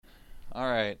All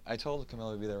right. I told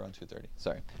Camilla we'd be there around 2:30.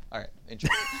 Sorry. All right. Intro.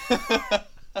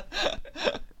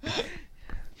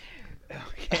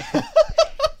 Okay.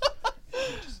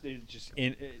 just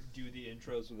do the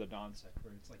intros with a non-sec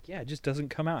where it's like, yeah, it just doesn't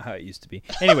come out how it used to be.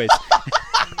 Anyways.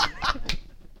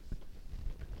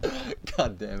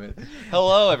 God damn it.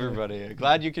 Hello, everybody.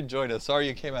 Glad you could join us. Sorry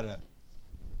you came out of...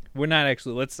 We're not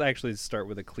actually. Let's actually start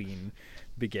with a clean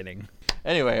beginning.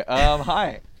 Anyway,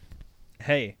 hi.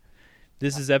 Hey,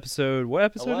 this is episode... What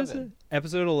episode 11. is it?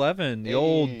 Episode 11. The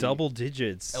old double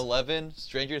digits. 11,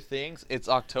 Stranger Things. It's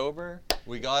October.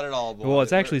 We got it all, boys. Well,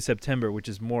 it's actually September, which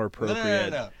is more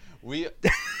appropriate. No. We...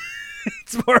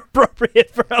 It's more appropriate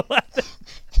for 11.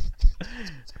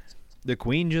 The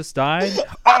Queen just died?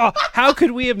 Oh, how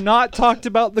could we have not talked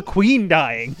about the Queen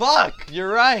dying? Fuck,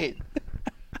 you're right.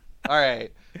 All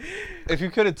right. If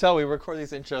you couldn't tell, we record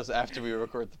these intros after we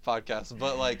record the podcast.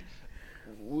 But like,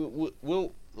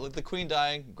 we'll the Queen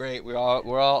dying, great. We're all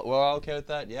okay with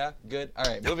that. Yeah, good. All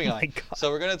right, moving on. God.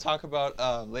 So we're gonna talk about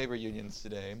labor unions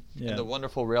today Yeah. and the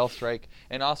wonderful rail strike,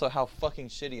 and also how fucking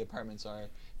shitty apartments are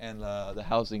and the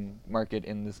housing market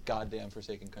in this goddamn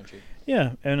forsaken country.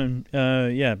 Yeah, and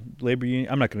labor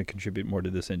union. I'm not going to contribute more to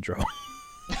this intro.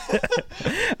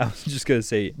 I was just going to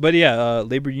say, but yeah,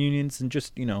 labor unions and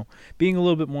just, being a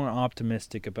little bit more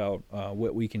optimistic about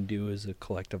what we can do as a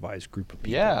collectivized group of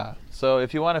people. Yeah. So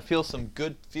if you want to feel some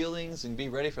good feelings and be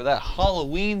ready for that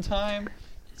Halloween time,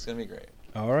 it's gonna be great.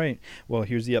 All right. Well,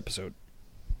 here's the episode.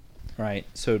 All right.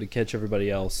 So to catch everybody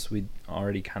else, we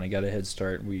already kind of got a head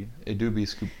start. It do be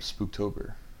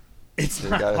Spooktober. It's They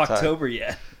not got a time. October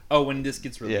yet. Oh, when this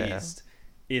gets released.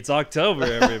 Yeah. It's October,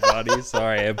 everybody.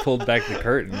 Sorry, I pulled back the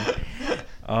curtain.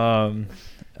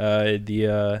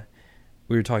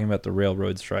 We were talking about the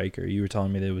railroad strike, or you were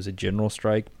telling me there was a general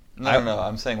strike. No.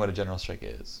 I'm saying what a general strike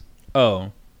is.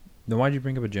 Oh, then why'd you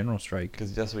bring up a general strike?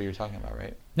 Because that's what you were talking about,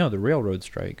 right? No, the railroad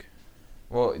strike.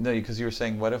 Well, no, because you were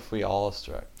saying, what if we all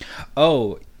strike?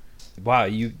 Oh, wow,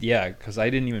 because I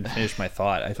didn't even finish my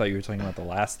thought. I thought you were talking about the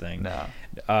last thing. No.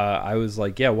 I was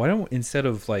like, yeah, why don't, instead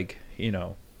of like,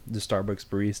 the Starbucks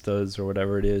baristas or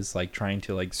whatever it is, like trying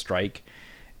to like strike,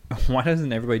 why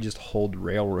doesn't everybody just hold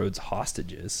railroads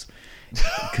hostages?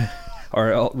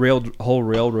 Or whole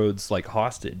railroads like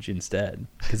hostage instead?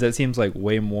 Because that seems like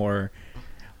way more...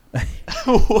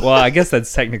 Well, I guess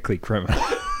that's technically criminal.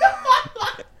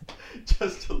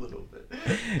 Just a little bit.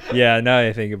 Yeah, now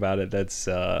I think about it, that's...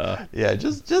 yeah,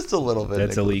 just a little bit.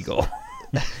 That's illegal.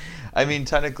 I mean,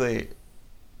 technically,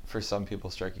 for some people,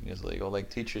 striking is illegal. Like,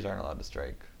 teachers aren't allowed to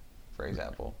strike, for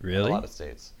example. Really? In a lot of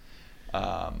states.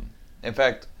 In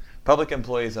fact, public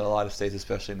employees in a lot of states,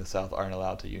 especially in the South, aren't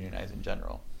allowed to unionize in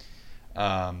general.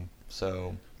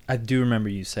 So... I do remember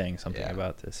you saying something Yeah.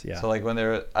 about this, yeah. So, like, when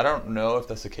I don't know if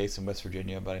that's the case in West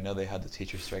Virginia, but I know they had the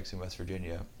teacher strikes in West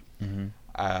Virginia. Mm-hmm.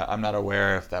 I'm not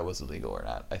aware if that was illegal or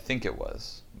not. I think it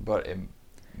was, but it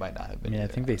might not have been. Yeah, I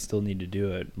think they still need to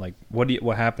do it. Like, what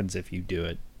happens if you do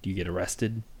it? Do you get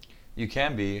arrested? You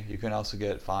can be. You can also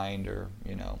get fined or,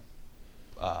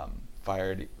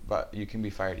 fired, but you can be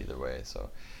fired either way. So,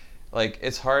 like,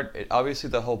 it's hard. Obviously,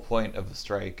 the whole point of a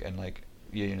strike and, like,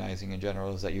 unionizing in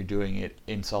general is that you're doing it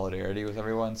in solidarity with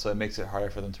everyone, so it makes it harder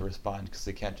for them to respond because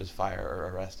they can't just fire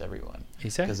or arrest everyone.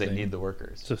 Exactly. Because they need the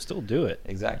workers. So still do it.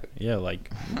 Exactly. Yeah,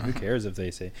 like, who cares if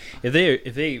they say... If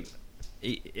they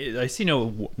I see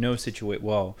no situation...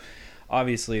 Well,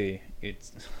 obviously, it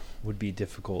would be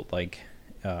difficult, like,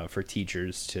 for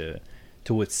teachers to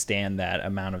withstand that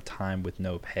amount of time with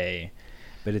no pay.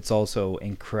 But it's also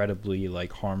incredibly,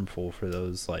 like, harmful for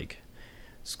those, like,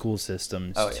 school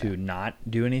systems to not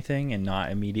do anything and not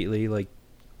immediately, like,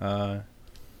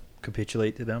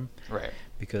 capitulate to them. Right.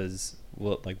 Because,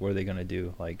 what are they going to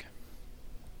do? Like,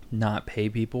 not pay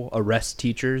people? Arrest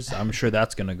teachers? I'm sure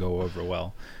that's going to go over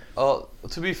well. Well,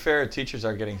 to be fair, teachers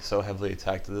are getting so heavily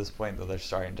attacked at this point that they're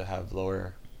starting to have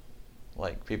lower,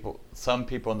 like, people. Some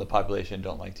people in the population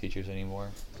don't like teachers anymore.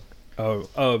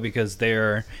 Oh, because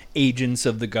they're agents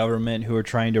of the government who are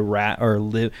trying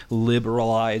to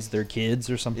liberalize their kids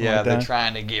or something like that? Yeah, they're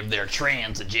trying to give their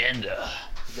trans agenda.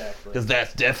 Exactly. Because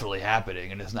that's definitely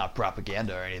happening, and it's not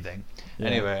propaganda or anything. Yeah.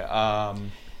 Anyway,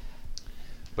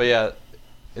 but yeah,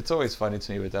 it's always funny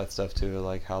to me with that stuff too,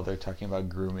 like how they're talking about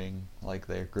grooming, like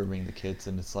they're grooming the kids,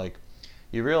 and it's like,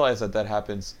 you realize that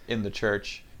happens in the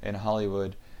church, in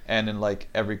Hollywood, and in like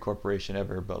every corporation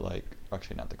ever, but like,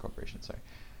 actually not the corporation, sorry.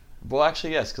 Well,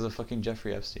 actually, yes, because of fucking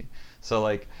Jeffrey Epstein. So,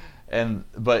 like,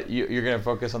 but you're going to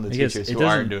focus on the teachers who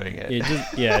aren't doing it.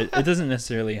 It doesn't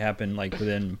necessarily happen, like,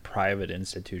 within private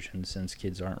institutions, since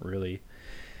kids aren't really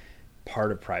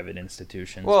part of private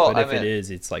institutions. Well, but if it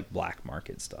is, it's like black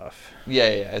market stuff. Yeah,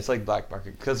 it's like black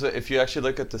market. Because if you actually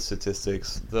look at the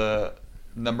statistics, the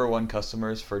number one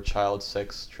customers for child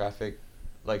sex trafficking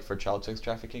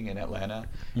in Atlanta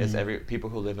is people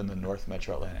who live in the North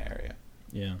Metro Atlanta area.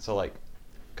 Yeah. So like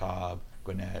Cobb,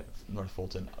 Gwinnett, North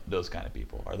Fulton, those kind of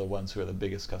people are the ones who are the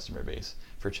biggest customer base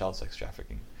for child sex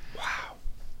trafficking. Wow.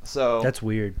 So that's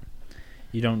weird.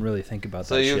 You don't really think about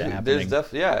that shit happening.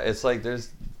 It's like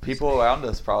there's people around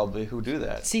us probably who do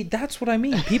that. See, that's what I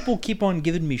mean. People keep on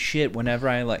giving me shit whenever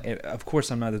I like. Of course,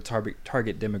 I'm not the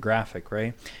target demographic,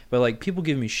 right? But like, people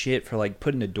give me shit for like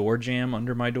putting a door jamb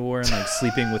under my door and like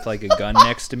sleeping with like a gun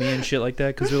next to me and shit like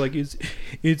that, because they're like, it's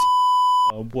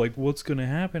like, what's gonna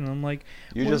happen? And I'm like,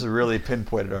 you just really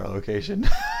pinpointed our location.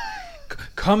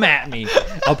 Come at me.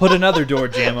 I'll put another door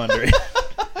jamb under it.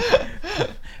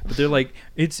 But they're like,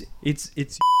 it's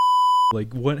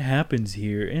like, what happens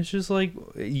here? And it's just like,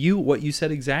 what you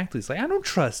said exactly. It's like, I don't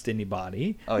trust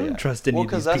anybody. I don't trust any of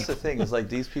these people. Well, because that's the thing, is like,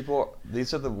 these people,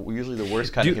 these are usually the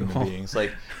worst kind of human beings.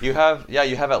 Like, you have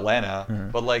Atlanta,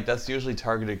 but like, that's usually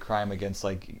targeted crime against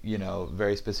like,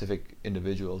 very specific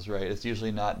individuals, right? It's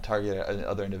usually not targeted at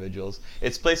other individuals.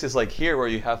 It's places like here where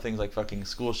you have things like fucking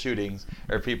school shootings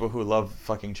or people who love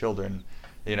fucking children,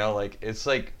 like, it's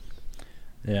like,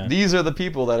 these are the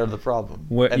people that are the problem.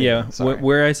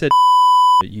 Where I said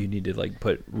you need to like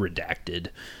put redacted,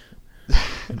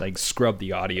 like scrub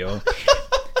the audio.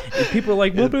 If people are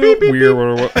like, what?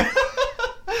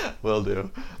 Will do.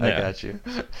 I got you.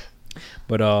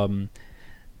 But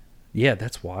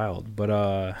that's wild.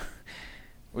 But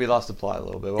we lost the plot a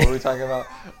little bit. What were we talking about?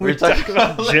 We were talking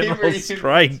about general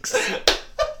strikes.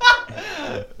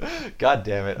 God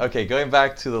damn it. Okay, going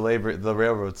back to the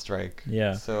railroad strike.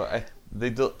 Yeah. So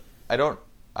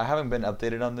I haven't been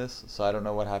updated on this, so I don't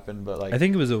know what happened, but like, I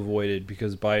think it was avoided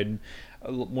because Biden,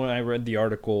 when I read the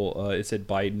article, it said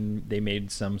Biden, they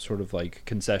made some sort of like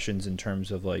concessions in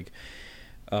terms of like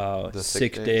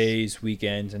sick days,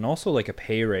 weekends, and also like a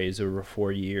pay raise over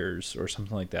 4 years or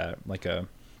something like that.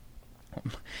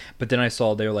 But then I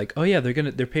saw they were like, oh yeah,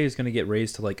 their pay is gonna get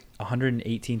raised to like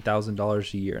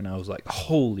 $118,000 a year, and I was like,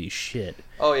 holy shit.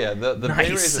 Oh yeah, the nice. Pay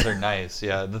raises are nice.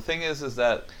 Yeah, the thing is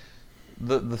that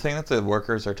the thing that the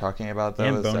workers are talking about though,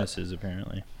 and is bonuses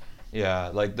apparently. Yeah,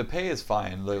 like the pay is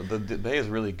fine. The pay is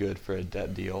really good for a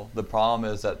debt deal. The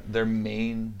problem is that their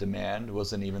main demand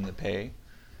wasn't even the pay,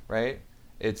 right?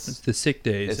 It's the sick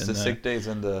days. It's the sick days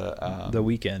and the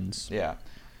weekends. Yeah,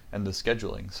 and the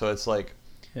scheduling. So it's like,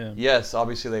 yes,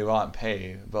 obviously they want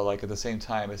pay, but like at the same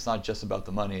time, it's not just about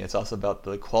the money. It's also about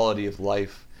the quality of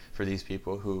life for these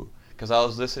people who. Because I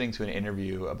was listening to an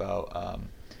interview about.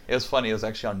 It was funny. It was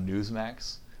actually on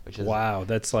Newsmax, which is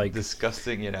that's like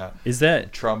disgusting. Is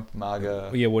that Trump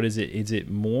MAGA? Yeah. What is it? Is it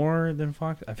more than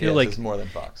Fox? I feel like it's more than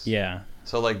Fox. Yeah.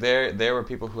 So like there were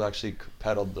people who actually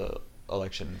peddled the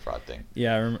election fraud thing.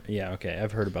 Yeah. I remember, okay.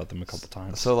 I've heard about them a couple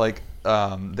times. So like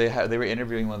they were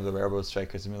interviewing one of the railroad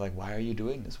strikers and be like, why are you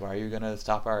doing this? Why are you gonna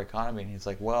stop our economy? And he's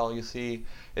like, well, you see,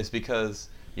 it's because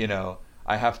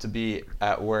I have to be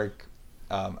at work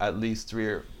at least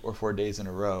 3 or 4 days in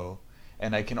a row.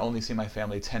 And I can only see my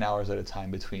family 10 hours at a time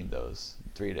between those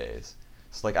 3 days.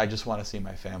 It's like, I just want to see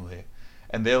my family.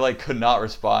 And they like could not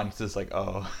respond. It's just like,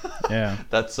 oh, yeah,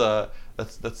 that's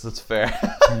fair.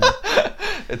 Yeah.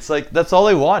 It's like, that's all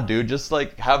they want, dude. Just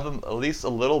like have them at least a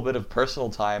little bit of personal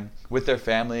time with their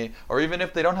family, or even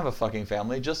if they don't have a fucking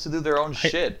family, just to do their own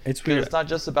shit. It's weird. It's not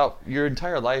just about, your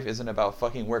entire life isn't about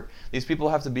fucking work. These people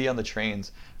have to be on the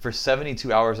trains for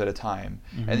 72 hours at a time,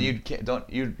 and you're not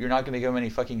going to give them any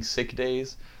fucking sick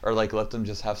days or like let them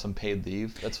just have some paid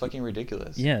leave. That's fucking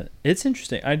ridiculous. Yeah, it's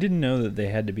interesting. I didn't know that they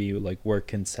had to be like work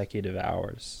consecutive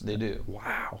hours. They do.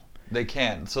 Wow. They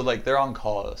can. So like they're on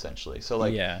call essentially. So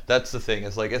like that's the thing.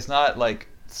 It's like it's not like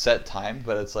set time,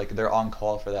 but it's like they're on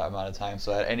call for that amount of time.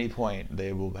 So at any point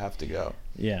they will have to go.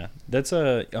 Yeah, that's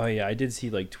I did see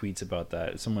like tweets about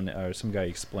that. Some guy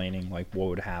explaining like what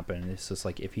would happen. It's just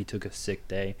like if he took a sick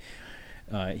day.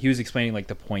 He was explaining like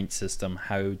the point system,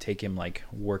 how it would take him like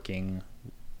working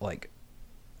like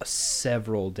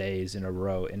several days in a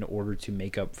row in order to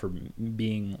make up for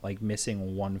being like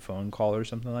missing one phone call or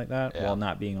something like that while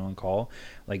not being on call.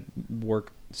 Like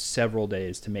work several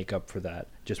days to make up for that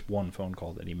just one phone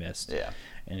call that he missed. Yeah,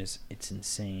 and it's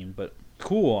insane, but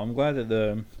cool. I'm glad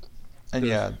that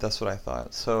that's what I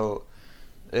thought. So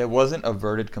it wasn't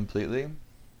averted completely.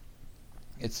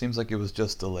 It seems like it was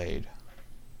just delayed.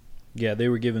 Yeah, they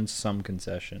were given some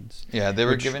concessions. Yeah, they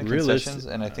were given concessions,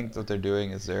 and I think what they're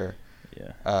doing is they're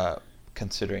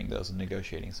considering those and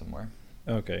negotiating some more.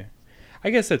 Okay. I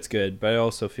guess that's good, but I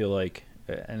also feel like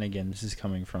and again, this is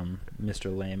coming from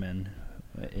Mr. Layman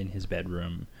in his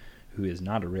bedroom, who is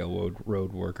not a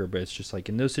railroad worker, but it's just like,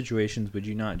 in those situations, would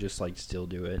you not just like still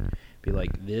do it? Be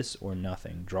like, this or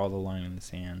nothing. Draw the line in the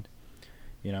sand.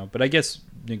 You know, but I guess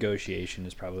negotiation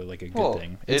is probably like a good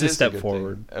thing. It's a step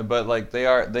forward. But like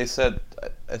they said,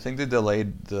 I think they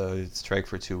delayed the strike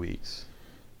for 2 weeks,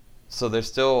 so there's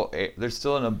still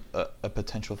a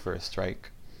potential for a strike.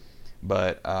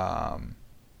 But oh,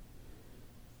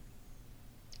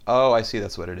 I see.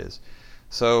 That's what it is.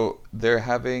 So they're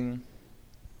having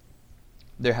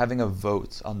a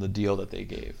vote on the deal that they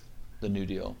gave, the new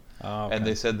deal. Oh, okay. And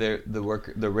they said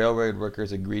the railroad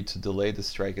workers agreed to delay the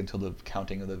strike until the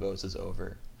counting of the votes is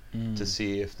over, to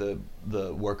see if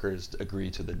the workers agree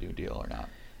to the new deal or not.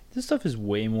 This stuff is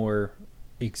way more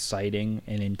exciting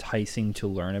and enticing to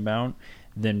learn about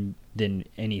than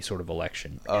any sort of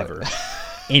election ever.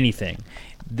 Anything.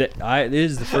 This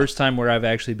is the first time where I've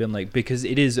actually been like, because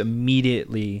it is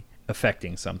immediately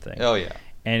affecting something. Oh yeah.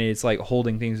 And it's like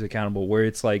holding things accountable, where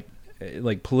it's like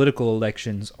political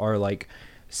elections are like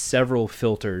several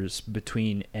filters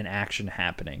between an action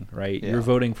happening, right? Yeah. You're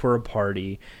voting for a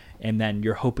party, and then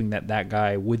you're hoping that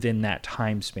guy within that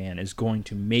time span is going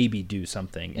to maybe do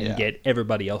something and get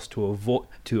everybody else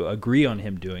to agree on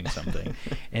him doing something.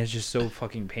 And it's just so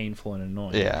fucking painful and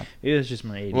annoying. Yeah, it is just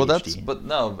my ADHD.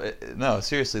 Well, no,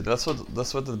 seriously, that's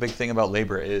what the big thing about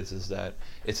labor is that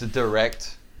it's a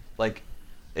direct,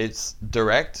 it's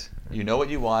direct. You know what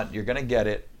you want, you're gonna get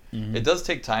it. Mm-hmm. It does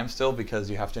take time still, because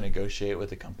you have to negotiate with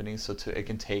the companies, so it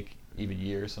can take even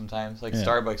years sometimes. Like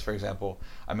Starbucks, for example,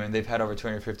 I mean, they've had over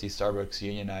 250 Starbucks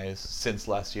unionized since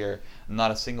last year. Not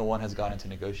a single one has gone into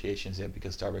negotiations yet,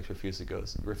 because Starbucks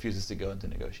refuses to go into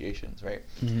negotiations, right?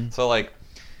 Mm-hmm. So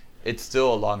it's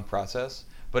still a long process,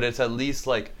 but it's at least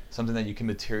something that you can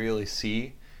materially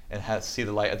see and see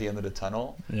the light at the end of the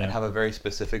tunnel, and have a very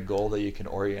specific goal that you can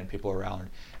orient people around.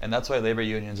 And that's why labor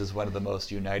unions is one of the most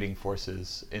uniting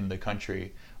forces in the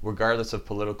country, regardless of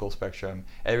political spectrum.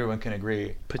 Everyone can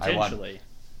agree. Potentially,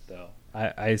 though.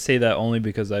 I say that only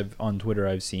because on Twitter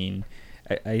I've seen,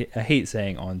 I hate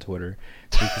saying on Twitter,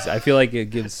 because I feel like it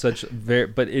gives such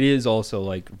but it is also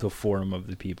like the forum of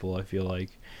the people, I feel like.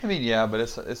 I mean, yeah, but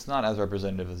it's not as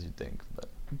representative as you'd think, but.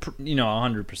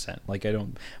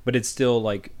 100%. But it's still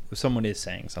like someone is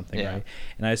saying something, right?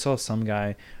 And I saw some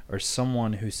guy or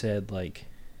someone who said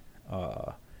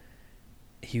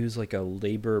he was like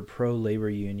a pro labor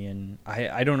union.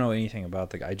 I don't know anything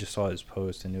about the guy. I just saw his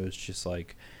post, and it was just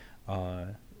like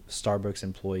Starbucks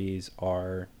employees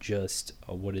are just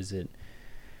what is it?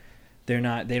 They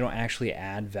don't actually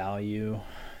add value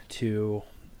to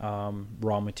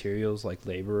raw materials like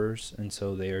laborers, and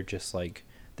so they are just like.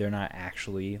 They're not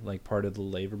actually part of the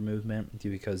labor movement,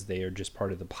 because they are just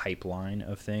part of the pipeline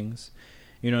of things.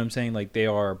 You know what I'm saying? They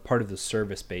are part of the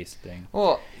service-based thing.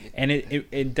 Well, and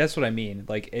it that's what I mean.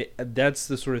 That's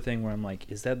the sort of thing where I'm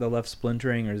like, is that the left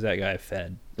splintering, or is that guy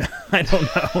fed? I don't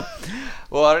know.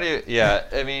 Well, I don't even. Yeah,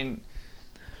 I mean,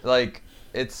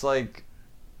 it's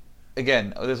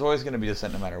again, there's always going to be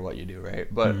dissent no matter what you do, right?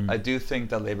 But I do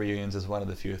think that labor unions is one of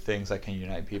the few things that can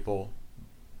unite people.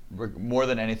 More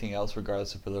than anything else,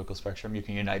 regardless of political spectrum, you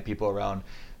can unite people around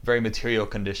very material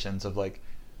conditions of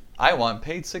I want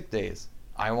paid sick days,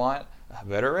 I want a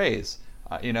better raise.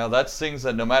 That's things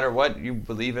that no matter what you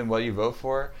believe in, what you vote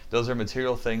for, those are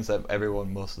material things that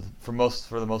everyone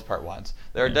for the most part wants.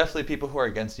 There are definitely people who are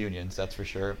against unions, that's for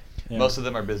sure. Yeah. Most of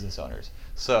them are business owners,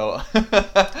 so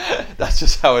that's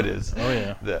just how it is. Oh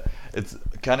yeah. It's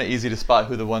kind of easy to spot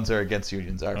who the ones that are against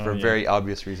unions are for very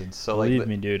obvious reasons. So believe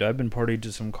me, dude, I've been party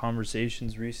to some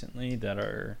conversations recently that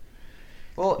are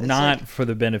not for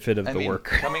the benefit of the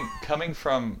worker. Coming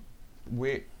from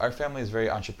our family is very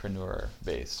entrepreneur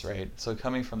based, right? So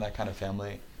coming from that kind of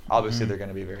family, obviously they're going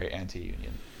to be very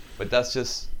anti-union. But that's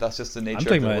just the nature. I'm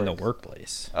talking about in the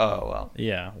workplace. Oh well.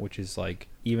 Yeah, which is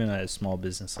even at a small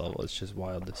business level, it's just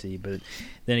wild to see. But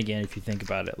then again, if you think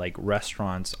about it,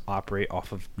 restaurants operate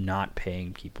off of not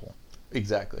paying people.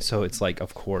 Exactly. So it's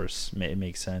of course, it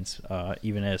makes sense,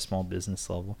 even at a small business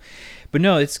level. But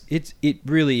no, it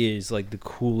really is the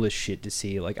coolest shit to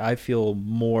see. I feel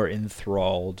more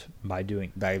enthralled by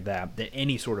that than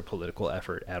any sort of political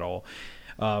effort at all.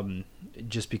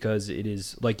 Just because it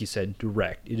is, like you said,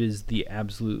 direct. It is the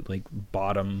absolute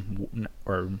bottom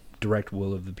or direct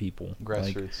will of the people.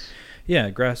 Grassroots.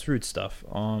 Grassroots stuff.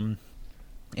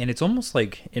 And it's almost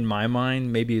in my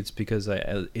mind, maybe it's because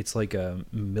it's a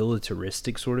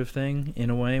militaristic sort of thing in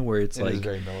a way, where it's it is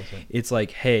very militant. It's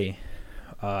hey,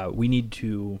 we need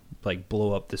to like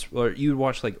blow up this, or you would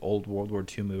watch like old World War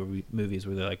II movies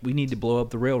where they're like, we need to blow up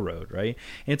the railroad, right?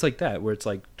 And it's like that, where it's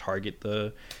like target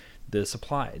the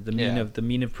supply, the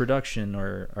mean of production,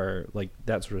 or like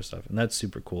that sort of stuff, and that's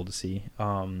super cool to see.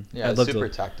 It's super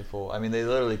tactful. I mean, they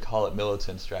literally call it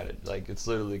militant strategy. Like, it's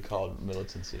literally called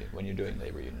militancy when you're doing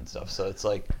labor union stuff. So it's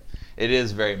like, it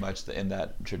is very much in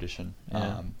that tradition.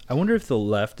 Yeah. I wonder if the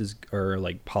left or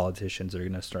like politicians are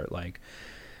going to start like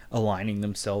aligning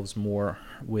themselves more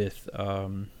with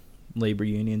labor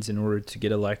unions in order to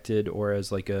get elected, or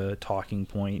as like a talking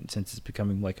point, since it's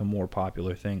becoming like a more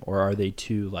popular thing, or are they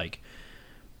too like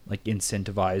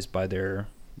incentivized by their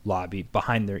lobby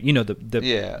behind their,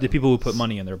 the people who put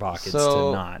money in their pockets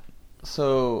to not.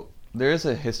 So there is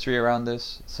a history around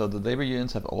this. So the labor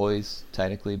unions have always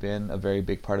technically been a very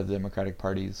big part of the Democratic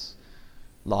Party's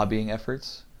lobbying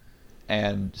efforts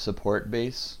and support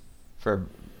base, for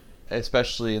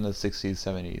especially in the 60s,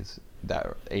 70s,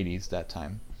 80s, that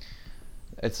time.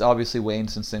 It's obviously waned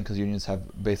since then because unions have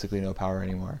basically no power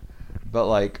anymore. But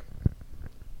like,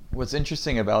 what's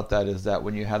interesting about that is that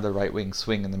when you had the right-wing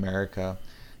swing in America,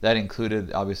 that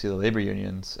included obviously the labor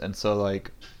unions, and so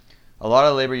like a lot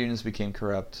of labor unions became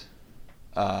corrupt.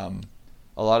 A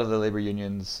lot of the labor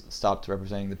unions stopped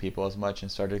representing the people as much and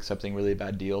started accepting really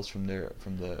bad deals from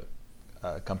the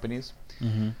companies.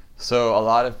 Mm-hmm. So a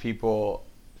lot of people,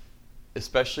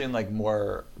 especially in like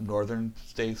more northern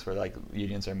states where like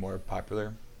unions are more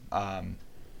popular,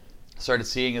 started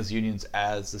seeing as unions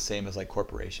as the same as like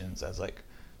corporations, as like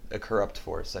a corrupt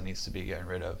force that needs to be gotten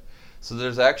rid of. So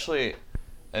there's actually,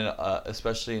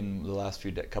 especially in the last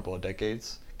couple of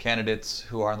decades, candidates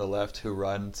who are on the left who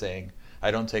run saying, I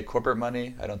don't take corporate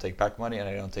money, I don't take PAC money, and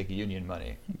I don't take union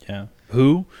money. Yeah.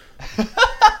 Who?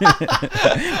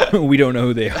 We don't know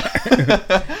who they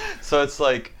are. So it's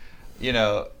like,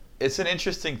 it's an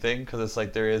interesting thing because it's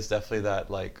like there is definitely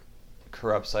that like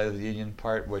corrupt side of the union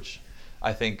part, which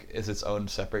I think is its own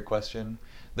separate question.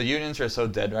 The unions are so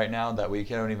dead right now that we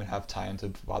don't even have time to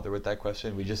bother with that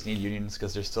question. We just need unions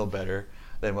because they're still better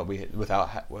than what we without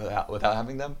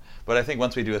having them. But I think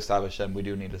once we do establish them, we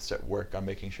do need to start work on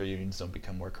making sure unions don't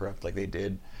become more corrupt like they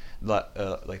did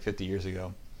like 50 years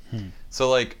ago. So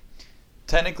like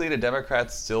technically the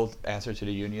Democrats still answer to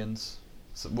the unions,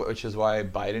 which is why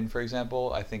Biden, for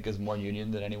example, I think is more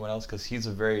union than anyone else, because he's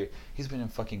been in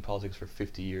fucking politics for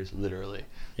 50 years, literally.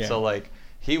 Yeah. So like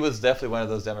he was definitely one of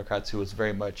those Democrats who was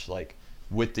very much like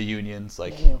with the unions,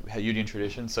 like union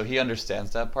tradition. So he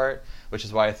understands that part, which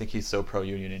is why I think he's so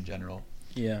pro-union in general.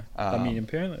 Yeah. I mean,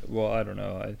 apparently, well, I don't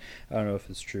know. I don't know if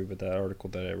it's true, but that article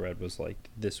that I read was like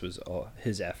this was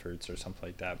his efforts or something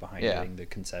like that behind getting the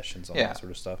concessions, all that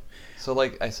sort of stuff. So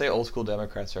like I say, old school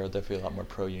Democrats are definitely a lot more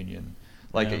pro-union.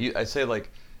 Like I say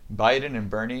like Biden and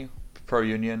Bernie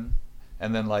pro-union,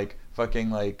 and then like fucking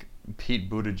like Pete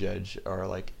Buttigieg or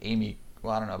like Amy.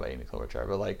 Well, I don't know about Amy Klobuchar,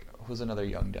 but like who's another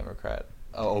young Democrat?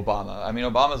 Oh, Obama. I mean,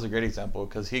 Obama's a great example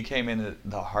because he came in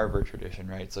the Harvard tradition,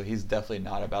 right? So he's definitely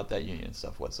not about that union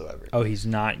stuff whatsoever. Oh, he's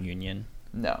not union?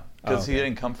 No, because he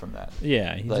didn't come from that.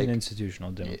 Yeah, he's like, an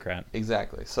institutional Democrat.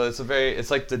 Exactly. So it's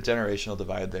like the generational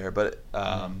divide there. But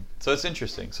so it's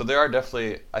interesting. So there are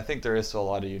definitely, I think there is still a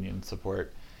lot of union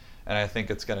support, and I think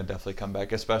it's going to definitely come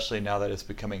back, especially now that it's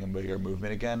becoming a bigger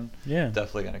movement again. Yeah,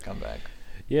 definitely going to come back.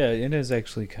 Yeah, it is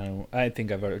actually kind of, I think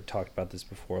I've already talked about this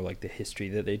before, like the history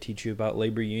that they teach you about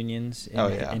labor unions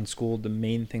in school. The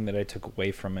main thing that I took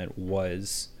away from it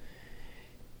was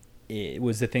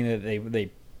the thing that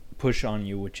they push on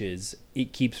you, which is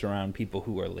it keeps around people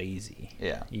who are lazy.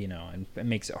 Yeah. And it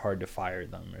makes it hard to fire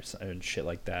them and shit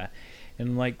like that.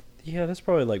 And like, yeah, that's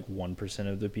probably like 1%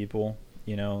 of the people,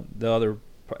 the other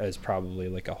is probably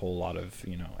like a whole lot of,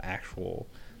 actual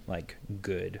like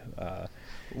good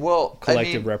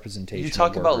collective representation. You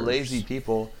talk about lazy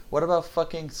people. What about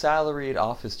fucking salaried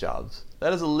office jobs?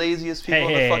 That is the laziest people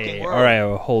in the fucking world. All right,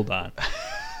 well, hold on.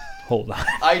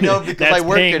 I know because I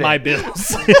work in it. That's paying my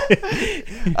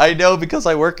bills. I know because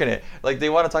I work in it. Like, they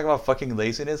want to talk about fucking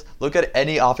laziness. Look at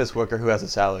any office worker who has a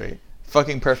salary.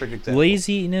 Fucking perfect example.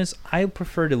 Laziness, I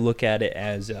prefer to look at it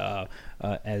as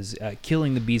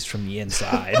killing the beast from the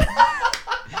inside.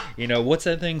 What's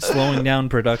that thing? Slowing down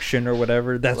production or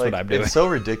whatever? That's like, what I'm doing. It's so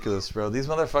ridiculous, bro. These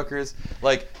motherfuckers,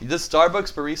 like, this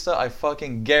Starbucks barista, I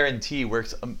fucking guarantee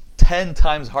works 10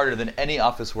 times harder than any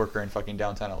office worker in fucking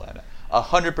downtown Atlanta.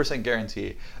 100%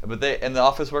 guarantee. But the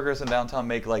office workers in downtown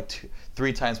make like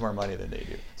 3 times more money than they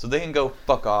do, so they can go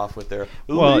fuck off with their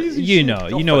lazy you shit. know Go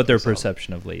you fuck know what their yourself.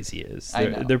 perception of lazy is. I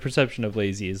know. Their perception of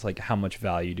lazy is like how much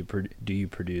value do you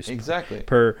produce Exactly.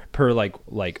 per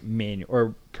like manual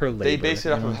or per labor. They base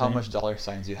it off you know of what how I'm much saying? dollar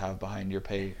signs you have behind your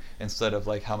pay instead of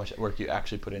like how much work you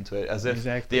actually put into it, as if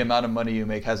Exactly. the amount of money you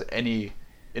make has any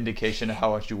indication of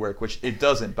how much you work, which it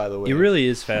doesn't, by the way. It really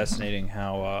is fascinating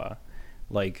how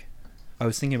like I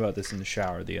was thinking about this in the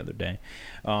shower the other day.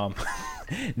 I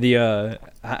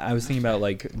was thinking about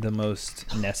like the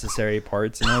most necessary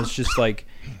parts, and I was just like,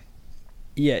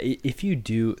 yeah, if you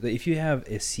have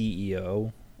a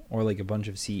CEO or like a bunch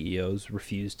of CEOs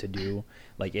refuse to do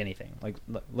like anything, like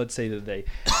let's say that they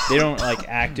don't like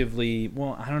actively,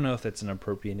 well, I don't know if that's an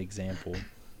appropriate example,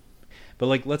 but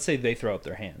like let's say they throw up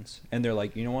their hands and they're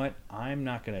like, you know what, I'm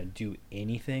not gonna do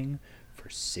anything for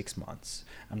 6 months.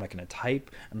 I'm not going to type.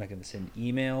 I'm not going to send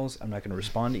emails. I'm not going to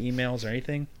respond to emails or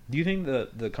anything. Do you think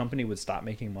the company would stop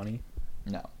making money?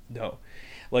 No.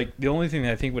 Like the only thing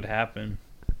that I think would happen,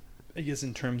 I guess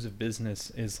in terms of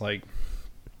business, is like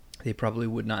they probably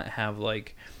would not have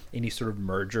like any sort of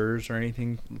mergers or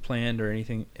anything planned or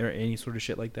anything or any sort of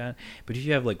shit like that. But if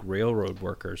you have like railroad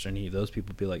workers or any of those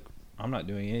people, be like, I'm not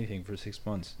doing anything for 6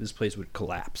 months. This place would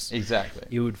collapse. Exactly.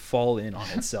 It would fall in on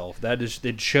itself.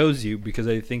 It shows you, because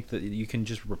I think that you can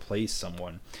just replace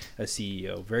someone, a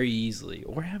CEO, very easily,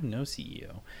 or have no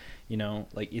CEO. You know,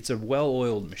 like it's a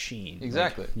well-oiled machine.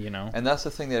 Exactly. Like, you know, And that's the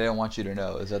thing that I don't want you to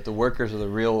know, is that the workers are the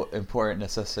real important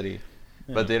necessity.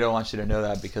 Yeah. But they don't want you to know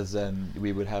that, because then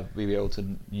we'd be able to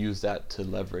use that to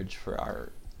leverage for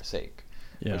our sake.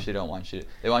 Yeah. Which they don't want you to.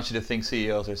 They want you to think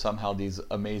CEOs are somehow these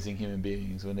amazing human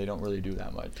beings when they don't really do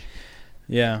that much.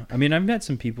 Yeah, I mean, I've met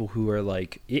some people who are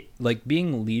like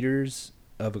being leaders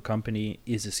of a company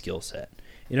is a skill set.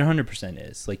 It 100%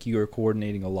 is. Like, you are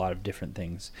coordinating a lot of different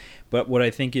things. But what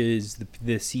I think is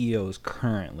the CEOs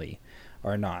currently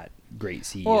are not great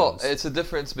CEOs. Well, it's a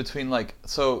difference between like,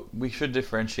 so we should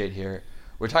differentiate here.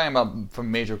 We're talking about from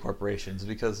major corporations,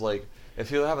 because like, if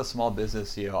you have a small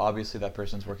business CEO, obviously that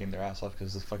person's working their ass off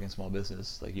because it's a fucking small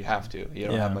business. Like, you have to. You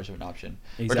don't have much of an option.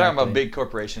 Exactly. We're talking about big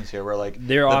corporations here, where like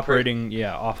they're operating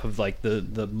off of like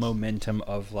the momentum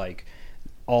of like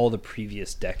all the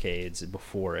previous decades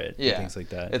before it, and things like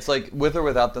that. It's like, with or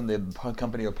without them, the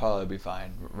company will probably be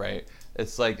fine, right?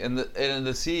 It's like, and the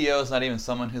CEO is not even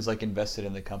someone who's like invested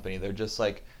in the company. They're just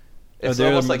like, it's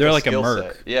almost like they're a like a skill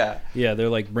merc. set. Yeah. Yeah, they're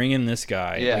like, bring in this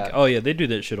guy. Yeah. Like, oh yeah, they do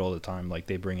that shit all the time. Like,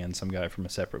 they bring in some guy from a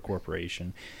separate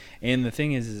corporation. And the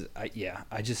thing is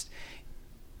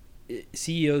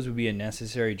CEOs would be a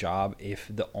necessary job if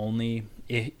the only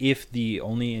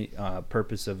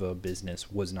purpose of a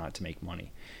business was not to make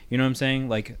money. You know what I'm saying?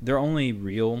 Like, their only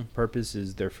real purpose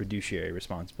is their fiduciary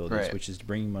responsibilities, Right. which is to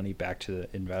bring money back to the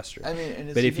investor. I mean, and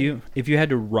it's but if you had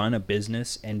to run a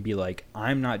business and be like,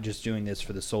 I'm not just doing this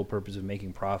for the sole purpose of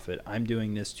making profit, I'm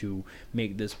doing this to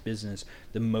make this business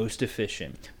the most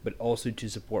efficient, but also to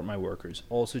support my workers,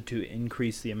 also to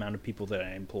increase the amount of people that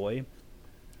I employ,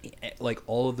 like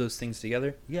all of those things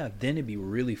together, then it'd be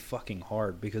really fucking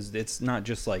hard, because it's not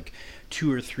just like 2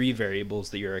 or 3 variables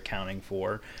that you're accounting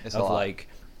for. It's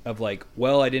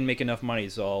Well, I didn't make enough money,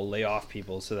 so I'll lay off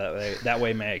people, so that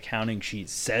way my accounting sheet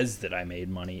says that I made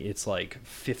money. It's like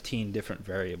 15 different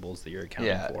variables that you're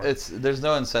accounting for. There's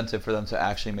no incentive for them to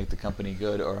actually make the company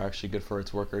good, or actually good for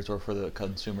its workers or for the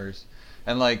consumers.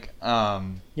 And like,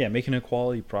 making a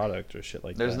quality product or shit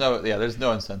like there's that. there's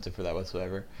no incentive for that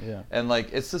whatsoever. Yeah. And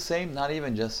like, it's the same, not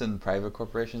even just in private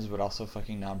corporations, but also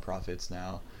fucking nonprofits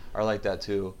now are like that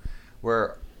too,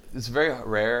 where it's very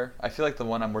rare. I feel like the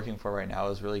one I'm working for right now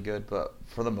is really good, but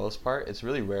for the most part, it's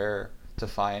really rare to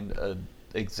find a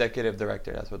executive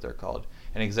director, that's what they're called,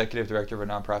 an executive director of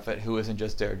a nonprofit who isn't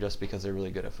just there just because they're really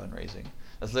good at fundraising.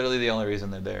 That's literally the only reason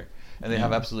they're there. And they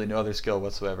have absolutely no other skill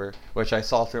whatsoever, which I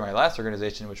saw through my last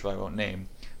organization, which I won't name.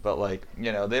 But like,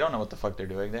 they don't know what the fuck they're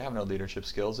doing. They have no leadership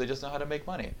skills. They just know how to make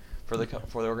money for the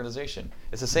organization.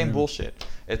 It's the same bullshit.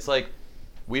 It's like,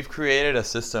 we've created a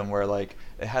system where like,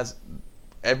 it has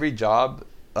every job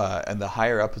and the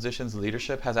higher up positions,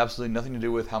 leadership, has absolutely nothing to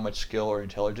do with how much skill or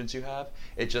intelligence you have.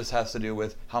 It just has to do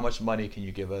with how much money can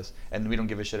you give us, and we don't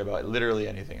give a shit about literally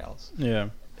anything else. Yeah,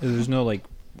 there's no like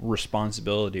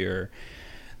responsibility or,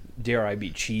 dare I be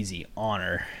cheesy,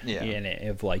 honor in it,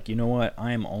 of like, you know what,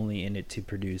 I am only in it to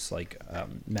produce like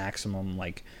maximum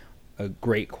like a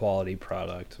great quality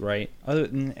product, right?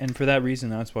 And for that reason,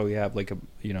 that's why we have like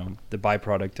the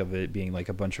byproduct of it being like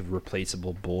a bunch of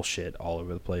replaceable bullshit all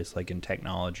over the place, like in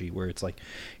technology, where it's like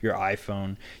your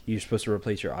iPhone, you're supposed to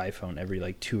replace your iPhone every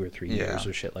like 2 or 3 years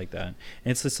or shit like that. And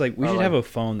it's just like we should have a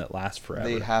phone that lasts forever.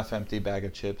 The half-empty bag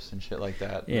of chips and shit like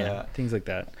that. Yeah, things like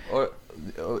that. Or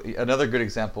another good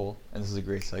example, and this is a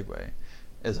great segue,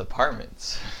 is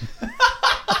apartments.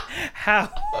 How?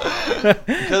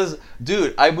 Because,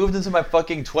 dude, I moved into my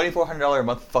fucking $2,400 a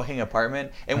month fucking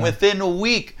apartment, and within a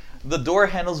week, the door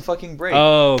handles fucking break.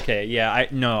 Oh, okay. Yeah,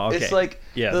 okay. It's like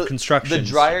the construction. The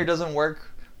dryer doesn't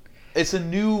work. It's a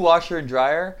new washer and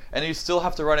dryer, and you still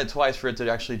have to run it twice for it to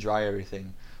actually dry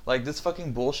everything. Like, this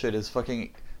fucking bullshit is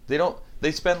fucking...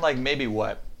 They spend like maybe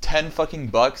what?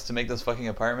 $10 to make this fucking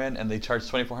apartment, and they charge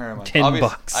 $2,400 a month.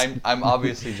 $10. I'm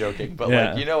obviously joking, but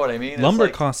like, you know what I mean? Lumber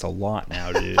like, costs a lot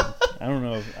now, dude. I don't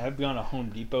know. I've gone to Home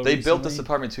Depot. They built this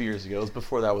apartment 2 years ago. It was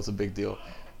before that was a big deal.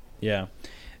 Yeah.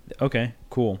 Okay.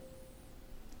 Cool.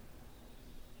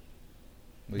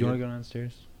 Do you want to go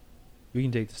downstairs? We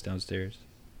can take this downstairs.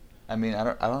 I mean, I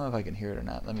don't know if I can hear it or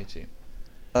not. Let me see.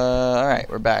 All right,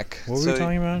 we're back. What were we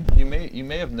talking about? You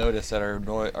may have noticed that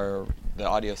the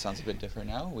audio sounds a bit different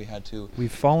now.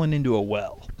 We've fallen into a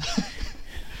well.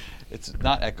 It's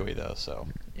not echoey though, so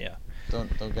yeah.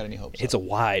 Don't get any hopes. It's a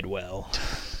wide well.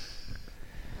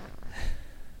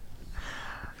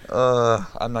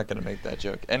 I'm not gonna make that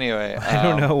joke. Anyway, I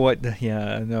don't know what.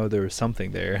 Yeah, I know there was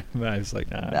something there, but I was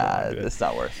like, nah, it's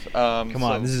not worth. Come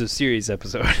on, this is a serious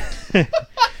episode.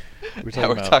 We're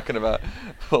talking about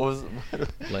what was.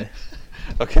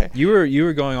 Okay. You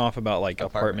were going off about like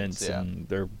apartments and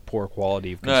their poor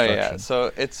quality of construction. No, yeah.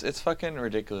 So it's fucking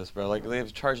ridiculous, bro. Like they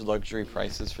have charged luxury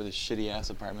prices for these shitty ass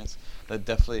apartments that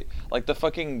definitely like the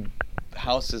fucking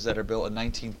houses that are built in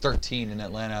 1913 in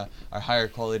Atlanta are higher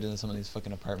quality than some of these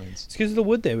fucking apartments. It's because of the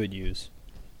wood they would use.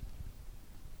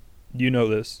 You know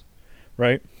this,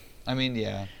 right? I mean,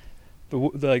 yeah. The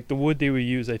wood they would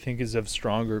use, I think, is of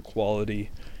stronger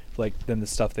quality. Like than the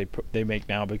stuff they make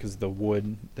now, because the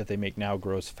wood that they make now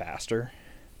grows faster.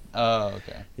 Oh,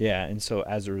 okay. Yeah, and so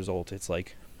as a result, it's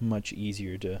like much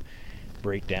easier to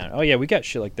break down. Oh yeah, we got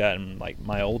shit like that in like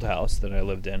my old house that I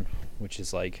lived in, which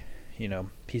is like,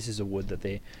 pieces of wood that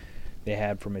they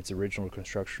had from its original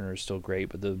construction are still great,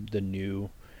 but the new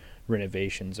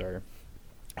renovations are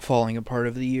falling apart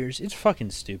over the years. It's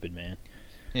fucking stupid, man.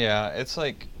 Yeah, it's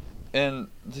like. And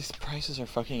these prices are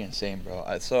fucking insane, bro.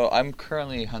 So I'm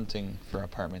currently hunting for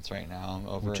apartments right now.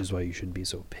 Which is why you shouldn't be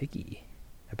so picky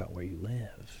about where you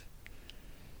live.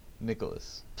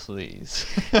 Nicholas, please.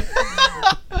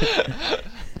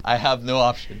 I have no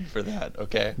option for that,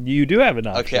 okay? You do have an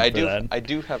option that. I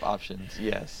do have options,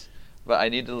 yes. But I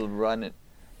need to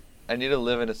I need to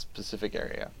live in a specific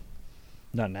area.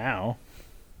 Not now.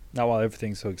 Not while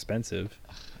everything's so expensive.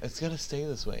 It's going to stay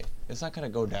this way. It's not going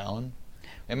to go down.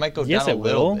 It might go down a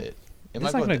little bit.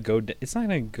 It's not going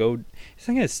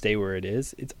to stay where it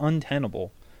is. It's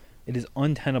untenable. It is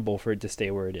untenable for it to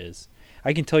stay where it is.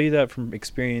 I can tell you that from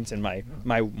experience in my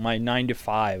 9 to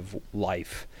 5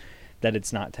 life, that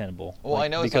it's not tenable. Well, I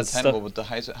know it's not tenable, but the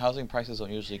housing prices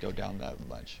don't usually go down that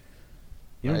much.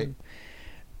 Right?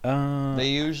 They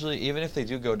usually, even if they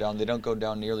do go down, they don't go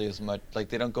down nearly as much. Like,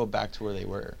 they don't go back to where they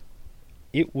were.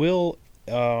 It will...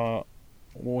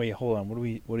 Wait, hold on. What are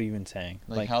you even saying?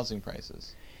 Like housing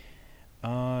prices.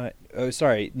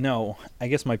 Sorry. No. I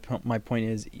guess my point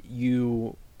is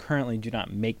you currently do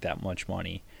not make that much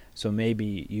money. So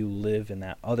maybe you live in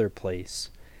that other place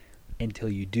until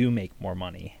you do make more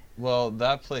money. Well,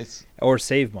 that place... Or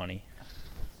save money.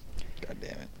 God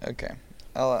damn it. Okay.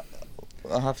 I'll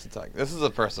have to talk. This is a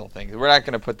personal thing. We're not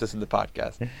going to put this in the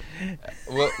podcast.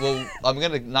 well, I'm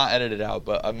going to not edit it out,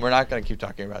 but we're not going to keep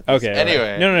talking about this. Okay.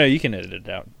 Anyway. Right. No, you can edit it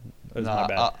out. It's my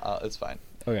bad. It's fine.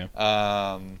 Okay.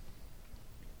 What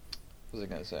was I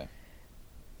going to say?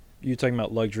 You're talking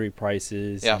about luxury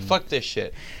prices. Yeah, fuck this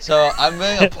shit. So I'm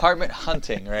going apartment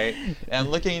hunting, right? And I'm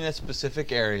looking in a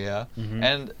specific area,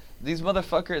 and these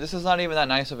motherfuckers, this is not even that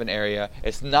nice of an area.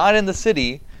 It's not in the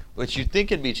city, which you'd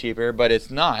think it'd be cheaper, but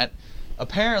it's not.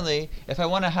 Apparently, if I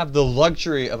want to have the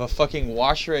luxury of a fucking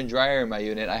washer and dryer in my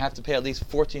unit, I have to pay at least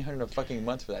 $1,400 a fucking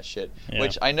month for that shit. Yeah.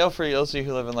 Which I know for those of you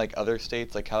who live in like other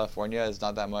states, like California, is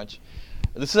not that much.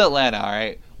 This is Atlanta, all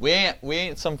right? We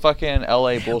ain't some fucking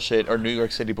LA bullshit or New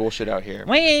York City bullshit out here.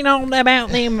 We ain't all about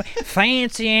them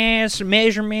fancy ass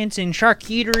measurements and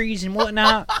charcuteries and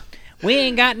whatnot. We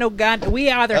ain't got no god. We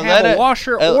either have a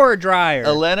washer or a dryer.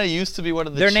 Atlanta used to be one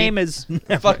of the. Their name is.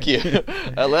 Fuck you.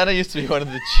 Atlanta used to be one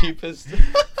of the cheapest.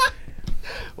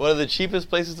 One of the cheapest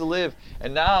places to live,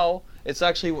 and now It's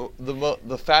actually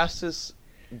the fastest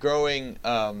growing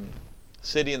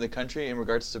city in the country in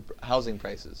regards to housing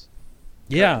prices.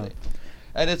 Yeah. Currently.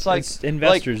 And it's like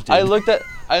investors like, did.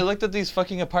 I looked at these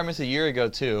fucking apartments a year ago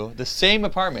too. The same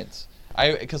apartments.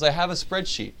 Because I have a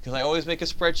spreadsheet. Because I always make a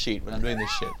spreadsheet when I'm doing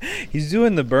this shit. He's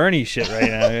doing the Bernie shit right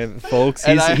now, folks.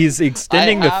 He's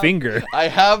extending the finger. I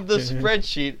have the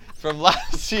spreadsheet from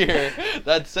last year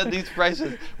that said these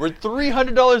prices were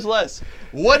 $300 less.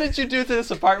 What did you do to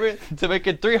this apartment to make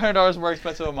it $300 more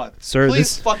expensive a month? Sir,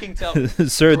 please fucking tell me.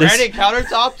 Sir, granite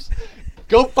countertops?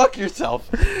 Go fuck yourself.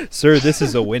 Sir, this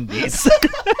is a Wendy's.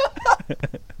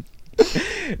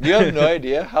 You have no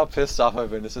idea how pissed off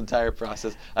I've been this entire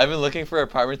process. I've been looking for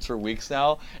apartments for weeks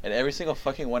now, and every single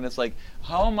fucking one is like,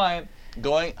 how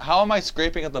am I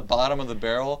scraping at the bottom of the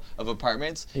barrel of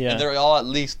apartments, and they're all at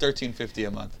least $13.50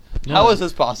 a month? No, how is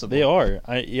this possible? They are.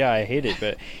 I hate it,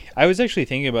 but I was actually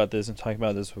thinking about this and talking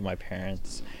about this with my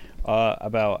parents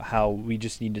about how we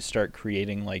just need to start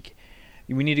creating, like,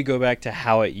 we need to go back to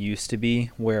how it used to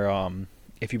be, where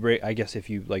if you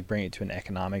bring it to an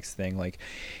economics thing, like,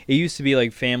 it used to be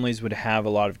like families would have a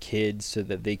lot of kids so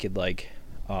that they could like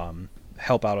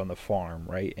help out on the farm,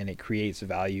 right? And it creates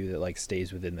value that like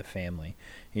stays within the family,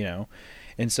 you know?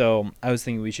 And so I was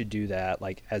thinking we should do that,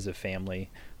 like, as a family,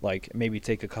 like maybe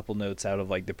take a couple notes out of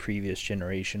like the previous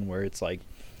generation where it's like,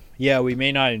 yeah, we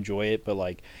may not enjoy it, but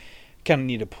like kind of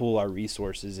need to pool our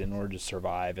resources in order to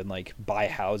survive, and like buy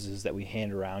houses that we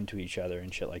hand around to each other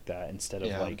and shit like that, instead of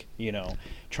like, you know,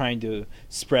 trying to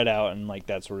spread out and like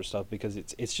that sort of stuff, because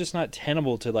it's just not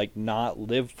tenable to like not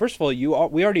live. First of all,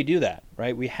 we already do that,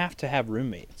 right? We have to have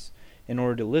roommates in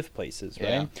order to live places, right?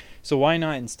 Yeah. So why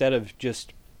not, instead of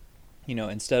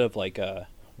like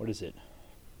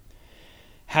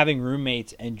having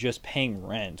roommates and just paying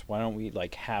rent, why don't we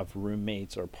like have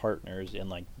roommates or partners and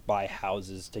like buy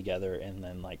houses together and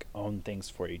then like own things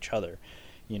for each other,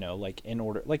 you know, like in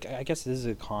order, like, I guess this is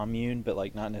a commune, but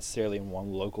like not necessarily in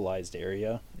one localized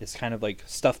area. It's kind of like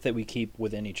stuff that we keep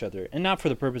within each other, and not for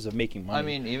the purpose of making money. I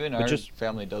mean, even our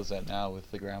family does that now with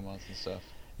the grandmas and stuff.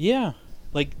 Yeah,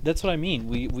 like that's what I mean.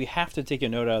 We have to take a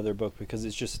note out of their book, because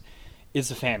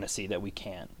it's a fantasy that we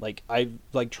can't. Like,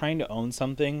 trying to own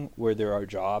something where there are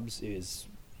jobs is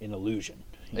an illusion.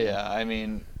 Yeah, I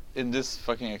mean, in this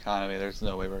fucking economy, there's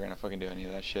no way we're gonna fucking do any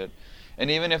of that shit.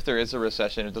 And even if there is a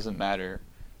recession, it doesn't matter,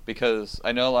 because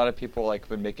I know a lot of people like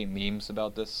been making memes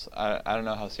about this. I don't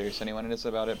know how serious anyone is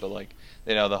about it, but like,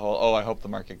 you know, the whole, I hope the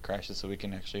market crashes so we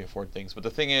can actually afford things. But the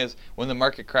thing is, when the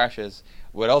market crashes,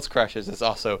 what else crashes is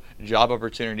also job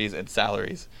opportunities and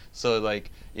salaries. So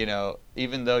like, you know,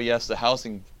 even though yes, the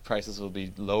housing prices will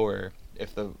be lower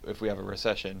if we have a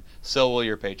recession, so will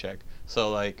your paycheck.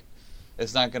 So like,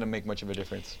 it's not going to make much of a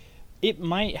difference. It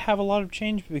might have a lot of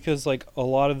change, because like a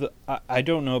lot of the I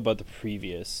don't know about the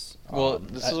previous. Well,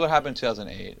 this is what happened in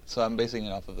 2008, so I'm basing it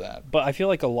off of that. But I feel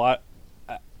like a lot.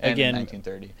 Again,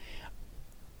 1930.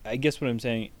 I guess what I'm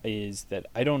saying is that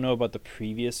I don't know about the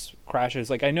previous crashes.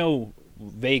 Like, I know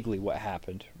vaguely what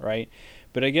happened, right?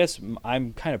 But I guess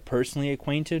I'm kind of personally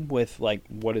acquainted with like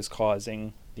what is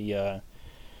causing the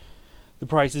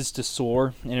prices to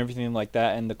soar and everything like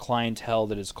that, and the clientele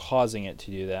that is causing it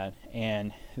to do that.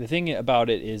 And the thing about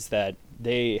it is that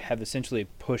they have essentially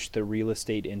pushed the real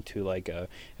estate into like a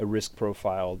risk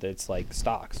profile that's like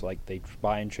stocks. Like, they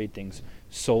buy and trade things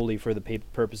solely for the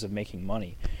purpose of making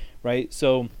money, right?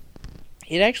 So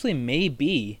it actually may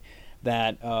be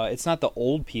that it's not the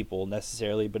old people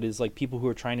necessarily, but it's like people who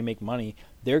are trying to make money.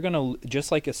 They're going to,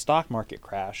 just like a stock market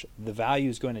crash, the value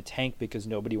is going to tank because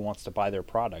nobody wants to buy their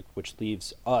product, which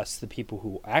leaves us, the people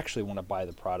who actually want to buy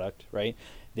the product, right,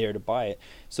 there to buy it.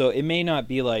 So it may not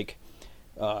be like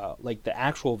the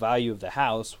actual value of the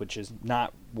house, which is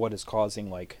not what is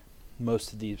causing like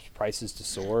most of these prices to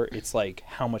soar. It's like,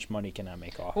 how much money can I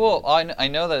make off? Well, I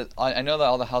know that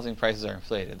all the housing prices are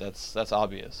inflated. That's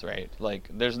obvious, right? Like,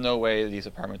 there's no way these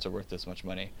apartments are worth this much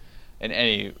money in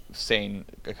any sane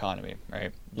economy,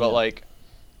 right? But like,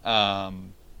 the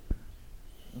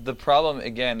problem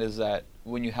again is that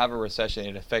when you have a recession,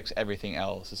 it affects everything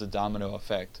else. It's a domino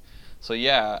effect. So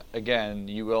yeah, again,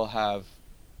 you will have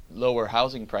lower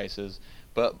housing prices,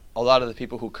 but a lot of the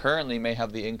people who currently may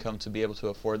have the income to be able to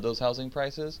afford those housing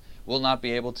prices will not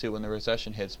be able to when the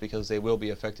recession hits, because they will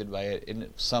be affected by it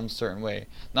in some certain way.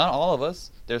 Not all of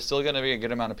us. There's still going to be a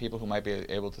good amount of people who might be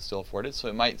able to still afford it, so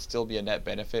it might still be a net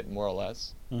benefit, more or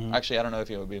less. Mm-hmm. Actually, I don't know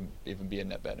if it would even be a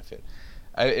net benefit.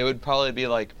 It would probably be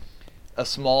like a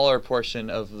smaller portion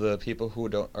of the people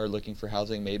who are looking for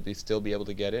housing maybe still be able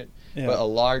to get it, but a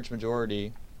large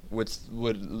majority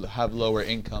would have lower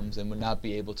incomes and would not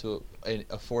be able to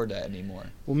afford that anymore.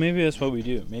 Well, maybe that's what we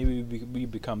do. Maybe we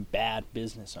become bad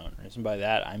business owners, and by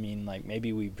that I mean like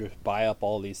maybe we just buy up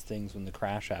all these things when the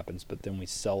crash happens, but then we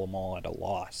sell them all at a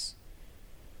loss.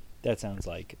 That sounds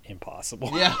like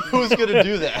impossible. Yeah, who's gonna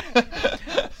do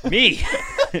that? Me.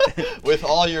 With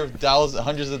all your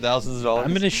hundreds of thousands of dollars.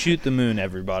 I'm gonna shoot the moon,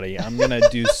 everybody. I'm gonna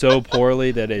do so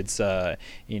poorly that it's I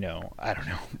don't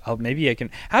know. Maybe I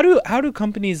can. How do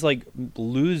companies like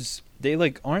lose? They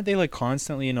like aren't they like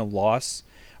constantly in a loss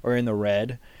or in the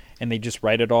red, and they just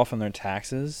write it off on their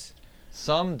taxes?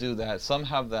 Some do that. Some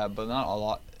have that, but not a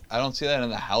lot. I don't see that in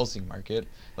the housing market.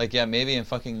 Like, yeah, maybe in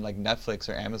fucking like Netflix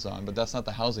or Amazon, but that's not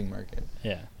the housing market.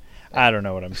 Yeah, I don't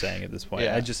know what I'm saying at this point.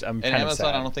 Yeah. I'm and kind of Amazon,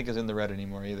 sad. I don't think is in the red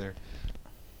anymore either.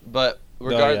 But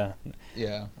yeah.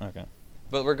 Okay.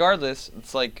 But regardless,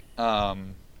 it's like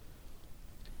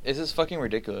it's just fucking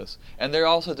ridiculous. And they're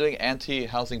also doing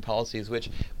anti-housing policies, which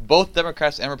both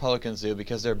Democrats and Republicans do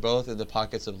because they're both in the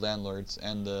pockets of landlords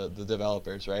and the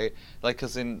developers, right? Like,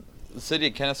 because in the city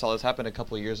of Kennesaw, this happened a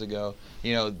couple of years ago.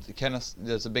 You know,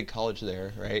 there's a big college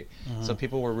there, right? Uh-huh. So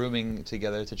people were rooming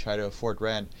together to try to afford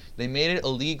rent. They made it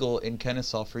illegal in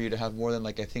Kennesaw for you to have more than,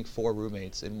 like, I think 4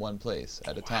 roommates in one place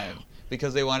at a time.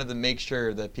 Because they wanted to make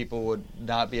sure that people would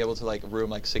not be able to, like, room,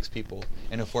 like, 6 people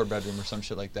in a 4-bedroom or some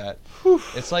shit like that. Whew.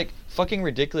 It's, like, fucking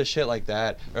ridiculous shit like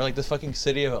that. Or, like, the fucking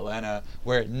city of Atlanta,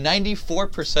 where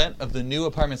 94% of the new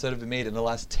apartments that have been made in the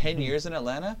last 10 years in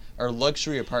Atlanta are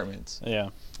luxury apartments.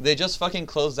 Yeah. They just fucking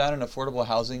closed down an affordable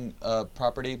housing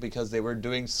property because they were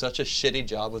doing such a shitty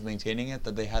job with maintaining it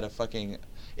that they had a fucking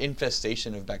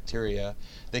infestation of bacteria.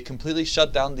 They completely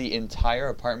shut down the entire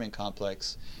apartment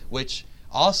complex, which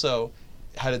also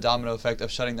had a domino effect of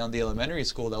shutting down the elementary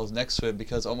school that was next to it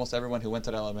because almost everyone who went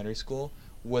to that elementary school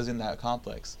was in that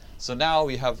complex. So now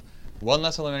we have one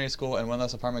less elementary school and one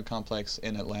less apartment complex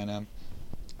in Atlanta,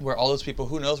 where all those people,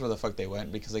 who knows where the fuck they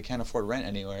went because they can't afford rent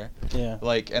anywhere. Yeah.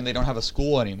 Like, and they don't have a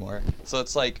school anymore. So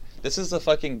it's like, this is the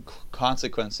fucking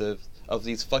consequence of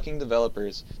these fucking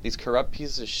developers, these corrupt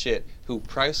pieces of shit who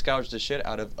price gouge the shit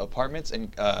out of apartments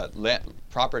and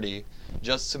property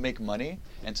just to make money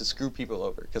and to screw people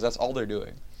over, because that's all they're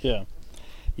doing. Yeah.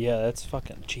 Yeah, that's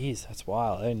fucking, jeez, that's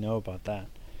wild. I didn't know about that.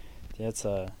 That's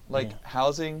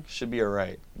housing should be a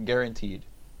right, guaranteed.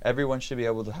 Everyone should be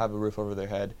able to have a roof over their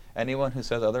head. Anyone who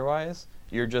says otherwise,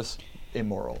 you're just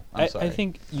immoral. I'm sorry. I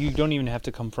think you don't even have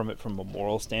to come from it from a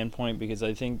moral standpoint, because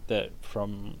I think that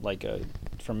from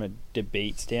a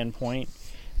debate standpoint,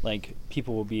 like,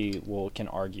 people can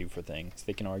argue for things.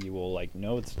 They can argue, well, like,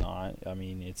 no, it's not. I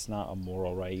mean, it's not a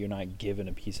moral right. You're not given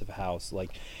a piece of house.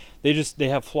 Like, they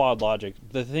have flawed logic.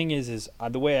 The thing is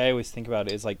the way I always think about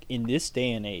it is, like, in this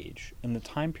day and age, in the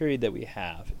time period that we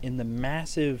have, in the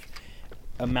massive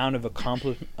amount of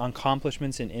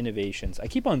accomplishments and innovations. I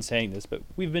keep on saying this, but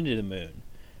we've been to the moon,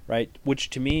 right?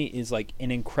 Which to me is like an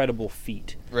incredible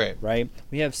feat. Right?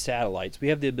 We have satellites. We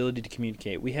have the ability to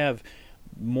communicate. We have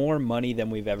more money than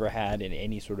we've ever had in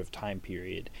any sort of time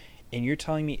period. And you're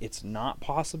telling me it's not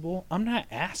possible? I'm not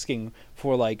asking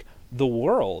for like the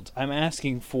world. I'm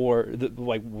asking for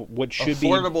what should be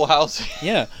affordable housing.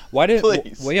 Yeah. Why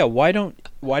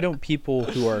don't people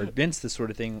who are against this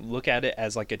sort of thing look at it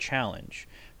as like a challenge,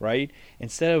 right?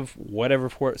 Instead of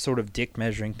whatever sort of dick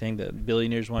measuring thing that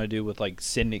billionaires want to do with like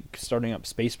starting up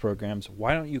space programs,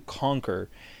 why don't you conquer,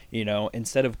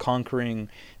 instead of conquering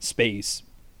space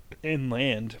and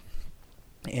land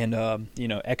and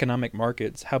economic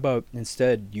markets, how about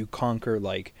instead you conquer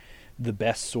like the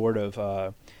best sort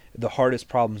of the hardest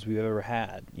problems we've ever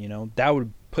had? That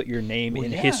would put your name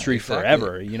in history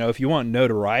forever. If you want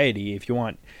notoriety, if you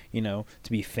want to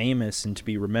be famous and to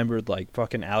be remembered like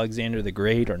fucking Alexander the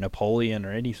Great or Napoleon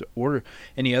or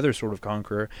any other sort of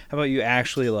conqueror, how about you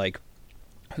actually like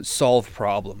solve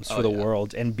problems for the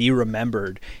world and be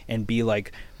remembered and be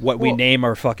like what we name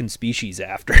our fucking species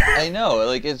after? I know,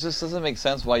 like, it just doesn't make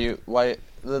sense why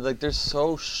they're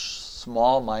so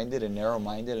small-minded and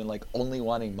narrow-minded and like only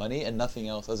wanting money and nothing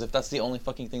else, as if that's the only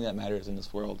fucking thing that matters in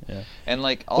this world. Yeah. And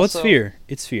like, also,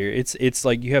 it's fear. It's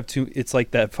like you have it's like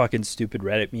that fucking stupid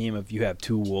Reddit meme of you have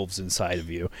 2 wolves inside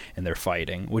of you and they're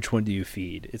fighting. Which one do you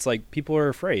feed? It's like people are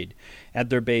afraid.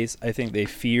 At their base, I think they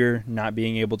fear not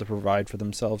being able to provide for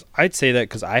themselves. I'd say that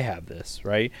because I have this,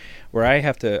 right? Where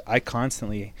I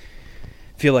constantly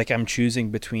feel like I'm choosing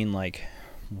between like,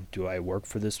 do I work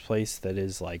for this place that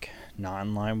is like not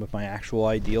in line with my actual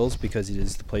ideals because it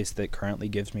is the place that currently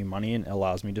gives me money and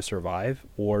allows me to survive,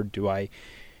 or do I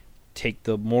take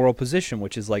the moral position,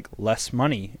 which is like less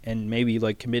money and maybe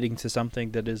like committing to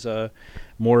something that is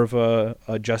more of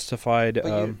a justified.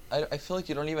 But I feel like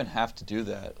you don't even have to do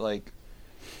that. Like,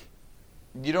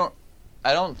 you don't.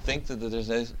 I don't think that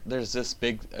there's this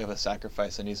big of a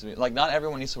sacrifice that needs to be. Like, not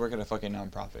everyone needs to work at a fucking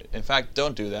nonprofit. In fact,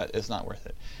 don't do that. It's not worth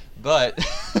it. But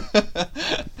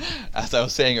as I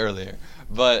was saying earlier,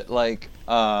 but like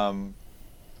all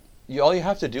you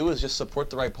have to do is just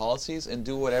support the right policies and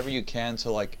do whatever you can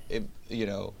to like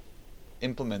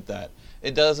implement that.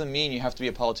 It doesn't mean you have to be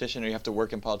a politician or you have to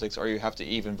work in politics or you have to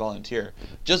even volunteer.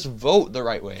 Just vote the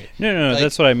right way. No, like,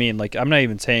 that's what I mean. Like, I'm not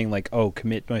even saying like, oh,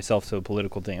 commit myself to a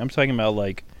political thing. I'm talking about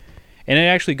like, and it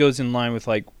actually goes in line with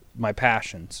like my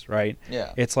passions, right?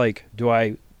 Yeah. It's like,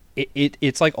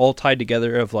 it's like all tied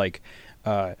together of like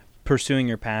pursuing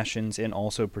your passions and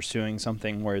also pursuing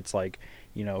something where it's like,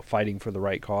 fighting for the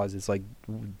right cause. It's like,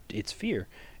 it's fear.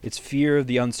 It's fear of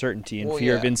the uncertainty and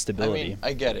fear of instability. I mean,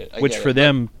 I get it. Which for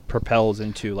them propels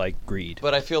into like greed.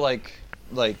 But I feel like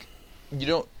you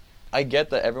don't. I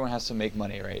get that everyone has to make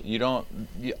money, right?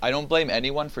 I don't blame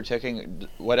anyone for taking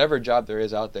whatever job there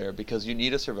is out there because you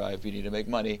need to survive. You need to make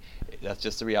money. That's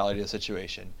just the reality of the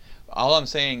situation. All I'm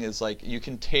saying is like you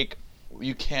can't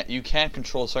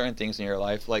control certain things in your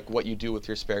life, like what you do with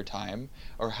your spare time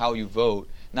or how you vote.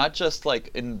 Not just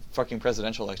like in fucking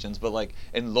presidential elections, but like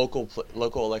in local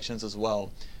elections as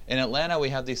well. In Atlanta, we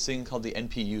have this thing called the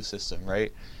NPU system,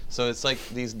 right? So it's like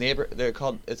it's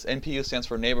NPU stands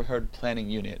for Neighborhood Planning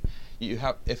Unit. You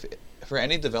have, for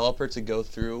any developer to go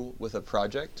through with a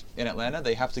project in Atlanta,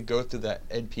 they have to go through that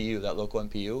NPU, that local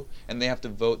NPU, and they have to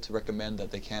vote to recommend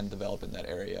that they can develop in that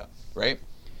area, right?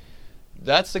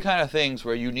 That's the kind of things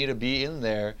where you need to be in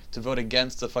there to vote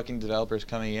against the fucking developers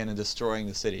coming in and destroying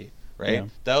the city, right? Yeah.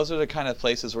 Those are the kind of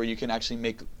places where you can actually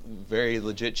make very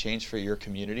legit change for your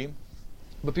community.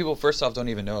 But people, first off, don't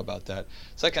even know about that.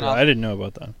 Second off, I didn't know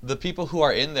about that. The people who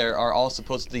are in there are all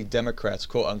supposedly Democrats,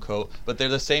 quote unquote, but they're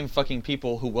the same fucking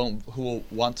people who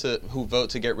vote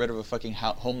to get rid of a fucking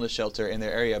homeless shelter in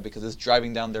their area because it's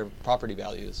driving down their property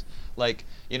values. Like,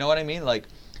 you know what I mean? Like,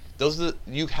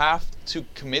 you have to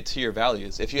commit to your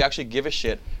values. If you actually give a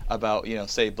shit about,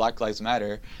 say Black Lives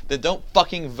Matter, then don't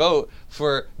fucking vote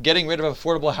for getting rid of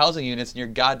affordable housing units in your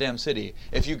goddamn city.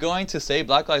 If you're going to say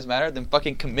Black Lives Matter, then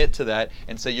fucking commit to that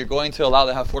and say you're going to allow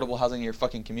to have affordable housing in your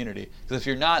fucking community. Because if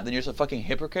you're not, then you're just a fucking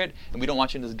hypocrite and we don't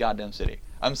want you in this goddamn city.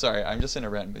 I'm sorry, I'm just in a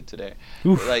rant mood today.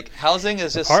 Oof. Like, housing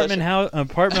is just apartment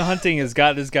hunting has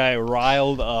got this guy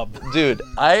riled up. Dude,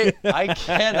 I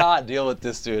cannot deal with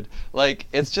this dude. Like,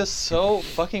 it's just so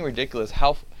fucking ridiculous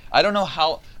I don't know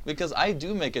how, because I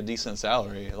do make a decent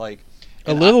salary, like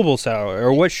a livable salary,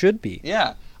 or what should be.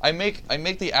 Yeah, I make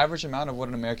the average amount of what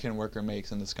an American worker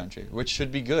makes in this country, which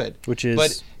should be good. Which is,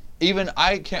 but even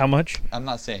I can't. How much? I'm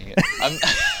not saying it.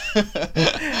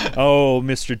 Oh,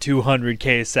 Mr.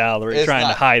 200K salary, trying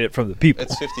to hide it from the people.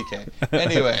 It's 50K.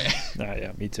 Anyway.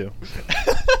 Yeah, me too.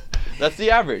 That's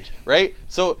the average, right?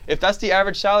 So if that's the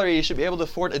average salary, you should be able to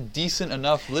afford a decent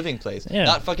enough living place. Yeah.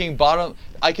 Not fucking bottom.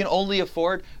 I can only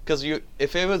afford, because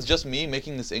if it was just me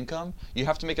making this income, you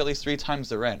have to make at least 3 times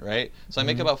the rent, right? So I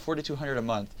make about $4,200 a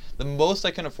month. The most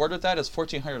I can afford with that is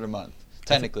 $1,400 a month,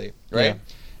 technically, right?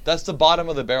 Yeah. That's the bottom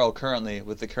of the barrel currently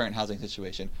with the current housing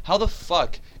situation. How the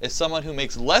fuck is someone who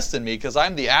makes less than me, because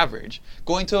I'm the average,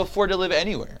 going to afford to live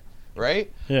anywhere?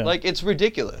 Right? Yeah. Like, it's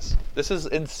ridiculous. This is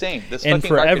insane. This fucking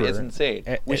market is insane.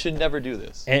 We should never do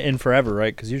this. And forever,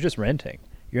 right? Because you're just renting.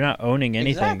 You're not owning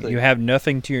anything. Exactly. You have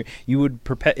nothing to you would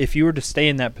if you were to stay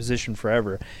in that position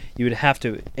forever, you would have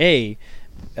to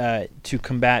to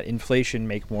combat inflation,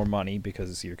 make more money,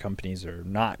 because your companies are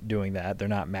not doing that. They're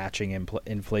not matching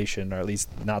inflation, or at least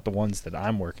not the ones that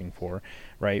I'm working for,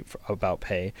 right, about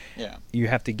pay. Yeah. You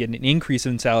have to get an increase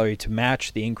in salary to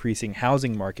match the increasing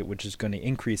housing market, which is going to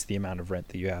increase the amount of rent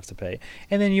that you have to pay.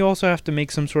 And then you also have to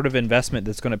make some sort of investment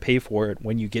that's going to pay for it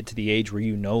when you get to the age where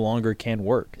you no longer can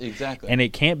work. Exactly. And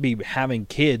it can't be having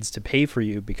kids to pay for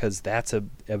you, because that's a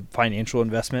financial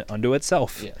investment unto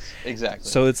itself. Yes, exactly.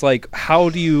 So it's like, how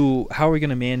are we going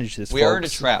to manage this? We are in a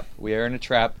trap. We are in a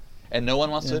trap, and no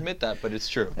one wants to admit that, but it's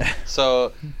true.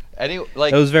 So,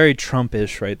 that was very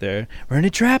Trump-ish right there. We're in a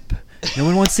trap. No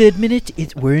one wants to admit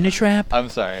it. We're in a trap. I'm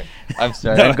sorry. No,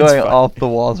 I'm going off the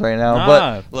walls right now.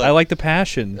 But look, I like the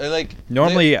passion.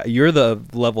 Normally, you're the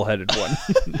level-headed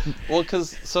one. Well,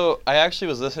 so I actually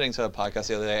was listening to a podcast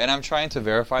the other day, and I'm trying to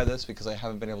verify this because I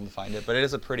haven't been able to find it, but it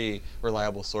is a pretty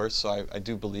reliable source, so I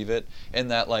do believe it. In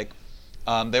that,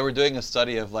 they were doing a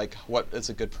study of what is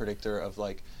a good predictor of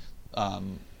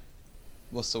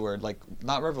what's the word, like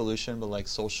not revolution but like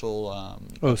social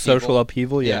social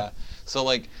upheaval. Yeah. So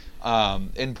like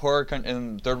in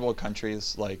in third world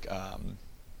countries, like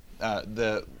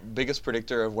the biggest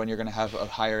predictor of when you're going to have a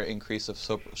higher increase of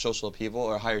social upheaval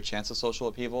or a higher chance of social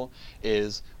upheaval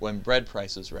is when bread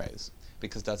prices rise,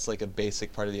 because that's like a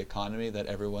basic part of the economy that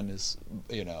everyone is,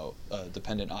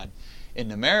 dependent on.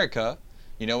 In America,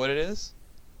 you know what it is?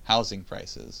 Housing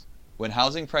prices. When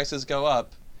housing prices go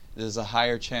up, there's a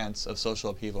higher chance of social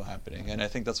upheaval happening, and I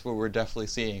think that's what we're definitely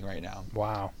seeing right now.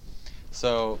 Wow.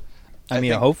 So, I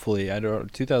mean, hopefully,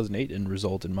 2008 didn't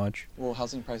result in much. Well,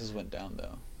 housing prices went down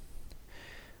though.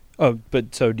 Oh,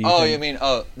 but so do you? Oh, you mean?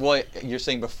 Oh, well, you're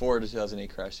saying before the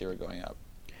 2008 crash they were going up.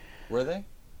 Were they?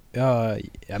 I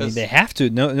mean, they have to.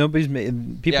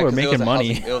 People are making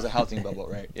money. It was a housing bubble,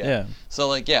 right? Yeah. So,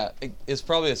 like, it's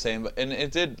probably the same, and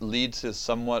it did lead to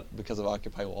somewhat because of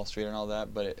Occupy Wall Street and all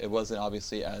that, but it wasn't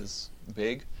obviously as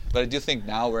big. But I do think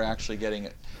now we're actually getting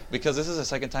it, because this is the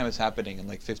second time it's happening in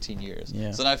like 15 years.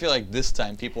 Yeah. So now I feel like this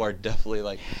time people are definitely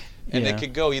like, and it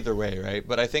could go either way, right?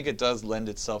 But I think it does lend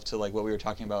itself to like what we were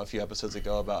talking about a few episodes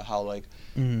ago about how like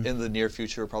in the near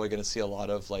future we're probably going to see a lot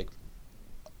of like,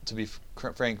 to be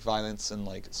frank, violence and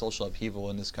like social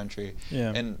upheaval in this country.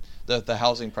 Yeah. And the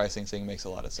housing pricing thing makes a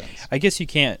lot of sense. I guess you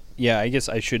can't. Yeah, I guess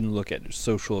I shouldn't look at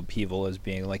social upheaval as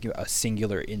being like a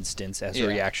singular instance as a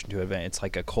reaction to an event. It's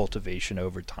like a cultivation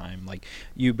over time. Like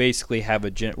you basically have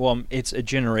it's a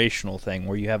generational thing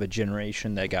where you have a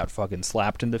generation that got fucking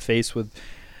slapped in the face with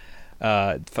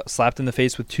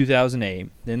 2008.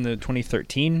 Then the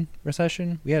 2013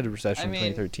 recession. We had a recession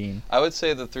in 2013. I would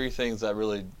say the three things that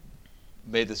really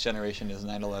made this generation is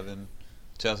 9/11,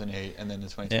 2008, and then the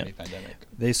 2020 pandemic.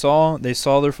 They saw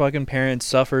their fucking parents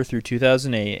suffer through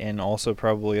 2008, and also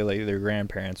probably like their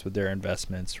grandparents with their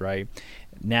investments, right?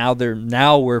 Now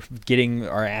we're getting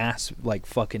our ass like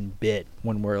fucking bit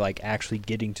when we're like actually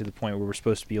getting to the point where we're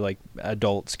supposed to be like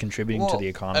adults contributing to the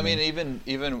economy. I mean,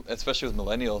 even especially with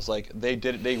millennials, like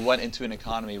they went into an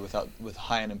economy with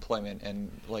high unemployment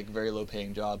and like very low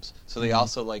paying jobs. So they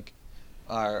also like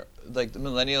are like the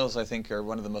millennials, I think, are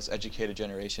one of the most educated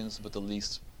generations with the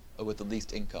least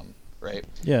income, right?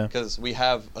 Yeah. Because we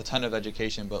have a ton of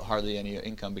education but hardly any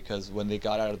income, because when they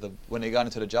got into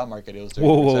the job market, it was during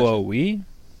the recession.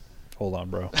 Hold on,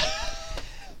 bro.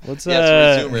 What's it's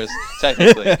Zoomers,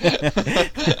 technically.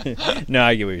 No,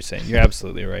 I get what you're saying. You're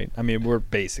absolutely right. I mean, we're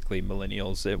basically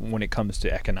millennials when it comes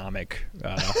to economic.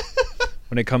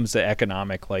 When it comes to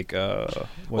economic, like,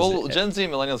 Gen Z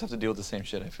and millennials have to deal with the same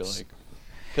shit, I feel like.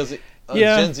 Because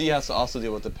Gen Z has to also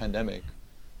deal with the pandemic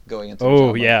going into the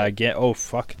job market. Again. Oh,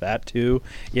 fuck that, too.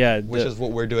 Yeah. Which is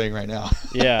what we're doing right now.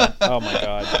 Yeah. Oh, my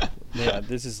God. Yeah,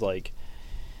 this is, like,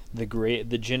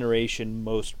 the generation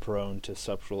most prone to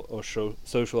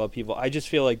social upheaval. I just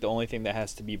feel like the only thing that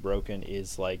has to be broken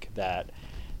is, like, that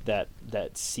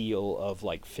seal of,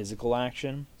 like, physical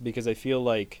action. Because I feel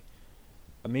like,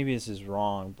 maybe this is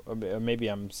wrong, or maybe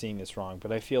I'm seeing this wrong,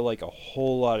 but I feel like a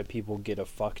whole lot of people get a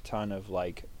fuck ton of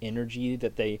like energy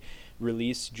that they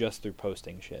release just through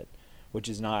posting shit, which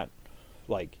is not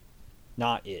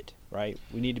it, right?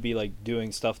 We need to be like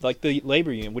doing stuff like the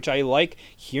labor union, which I like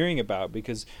hearing about,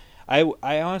 because I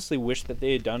honestly wish that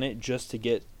they had done it just to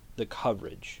get the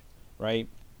coverage, right?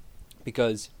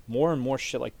 Because more and more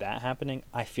shit like that happening,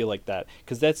 I feel like that,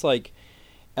 because that's like,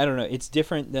 I don't know, it's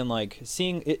different than like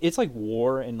seeing it's like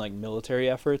war and like military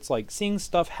efforts. Like seeing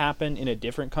stuff happen in a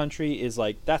different country is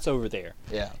like, that's over there.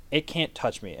 Yeah. It can't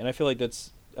touch me. And I feel like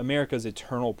that's America's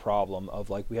eternal problem of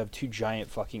like, we have two giant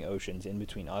fucking oceans in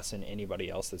between us and anybody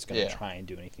else that's going to try and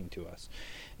do anything to us.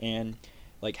 And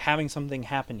like having something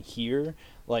happen here,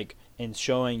 like, and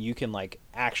showing you can like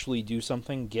actually do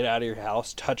something, get out of your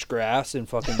house, touch grass, and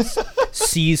fucking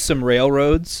seize some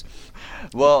railroads.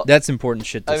 Well, that's important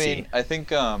shit to see. I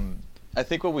think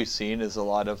what we've seen is a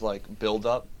lot of like build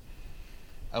up,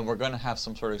 and we're gonna have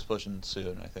some sort of explosion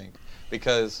soon. I think,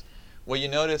 because what you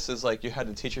notice is like you had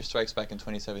the teacher strikes back in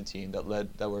 2017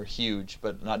 that were huge,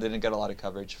 but didn't get a lot of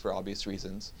coverage for obvious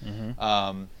reasons.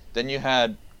 Mm-hmm. Then you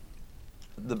had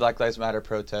the Black Lives Matter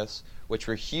protests, which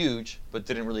were huge, but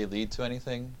didn't really lead to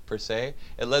anything per se.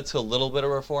 It led to a little bit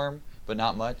of reform, but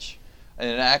not much. And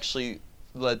it actually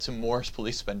led to more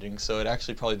police spending, so it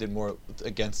actually probably did more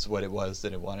against what it was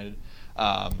than it wanted.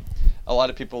 A lot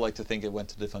of people like to think it went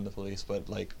to defund the police, but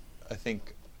like I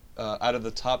think out of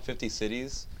the top 50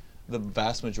 cities, the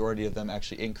vast majority of them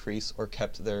actually increased or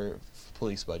kept their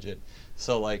police budget.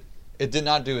 So like, it did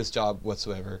not do its job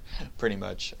whatsoever, pretty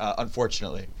much,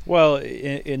 unfortunately. Well,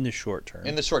 in the short term.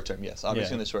 In the short term, yes.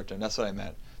 Obviously in the short term. That's what I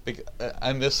meant.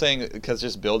 I'm just saying because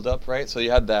just build up, right? So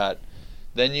you had that.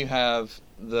 Then you have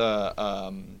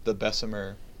the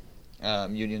Bessemer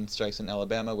union strikes in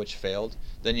Alabama, which failed.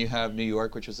 Then you have New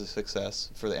York, which was a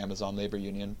success for the Amazon labor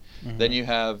union. Mm-hmm. Then you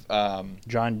have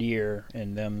John Deere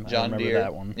and them. I remember Deere,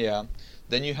 that one. Yeah.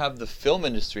 Then you have the film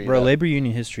industry. Bro, labor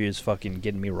union history is fucking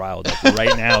getting me riled up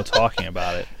right now talking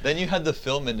about it. Then you had the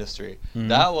film industry. Mm-hmm.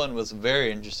 That one was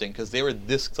very interesting because they were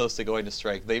this close to going to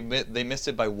strike. They missed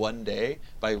it by 1 day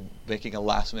by making a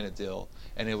last-minute deal,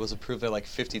 and it was approved at like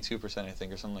 52%, I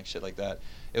think, or something like shit like that.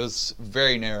 It was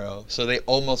very narrow, so they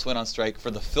almost went on strike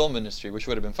for the film industry, which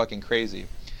would have been fucking crazy.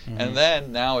 Mm-hmm. And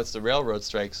then now it's the railroad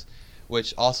strikes,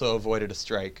 which also avoided a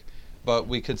strike. But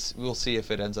we'll see if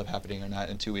it ends up happening or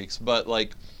not in 2 weeks. But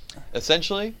like,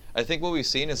 essentially, I think what we've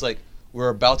seen is like we're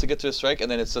about to get to a strike, and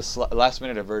then it's just last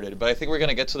minute averted. But I think we're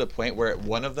gonna get to the point where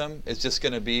one of them is just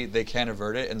gonna be they can't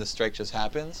avert it, and the strike just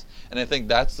happens. And I think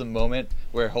that's the moment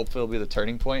where hopefully will be the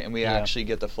turning point, and we actually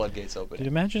get the floodgates open. Dude,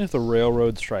 imagine if the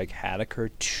railroad strike had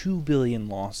occurred, 2 billion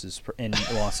losses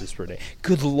per day.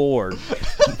 Good Lord.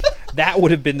 That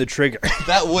would have been the trigger.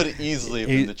 That would easily have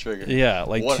been the trigger. Yeah,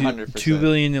 like 100%. 2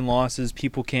 billion in losses.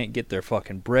 People can't get their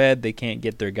fucking bread. They can't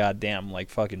get their goddamn like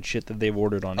fucking shit that they've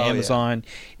ordered on Amazon.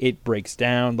 Yeah. It breaks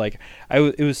down. Like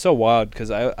it was so wild because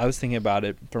I was thinking about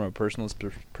it from a personal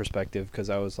perspective because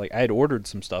I was like I had ordered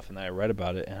some stuff and I read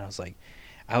about it and I was like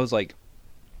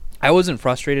I wasn't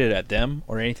frustrated at them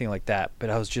or anything like that, but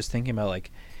I was just thinking about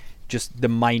like just the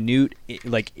minute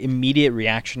like immediate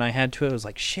reaction I had to it. I was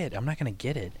like, shit, I'm not gonna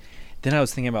get it. Then I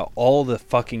was thinking about all the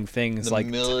fucking things the like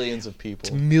millions of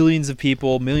people,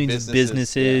 millions of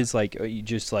businesses, like you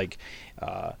just like,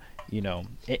 you know,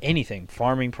 anything,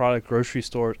 farming product, grocery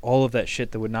stores, all of that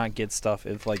shit that would not get stuff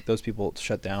if like those people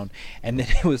shut down. And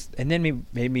then it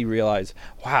made me realize,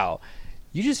 wow,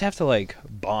 you just have to like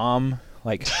bomb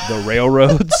like the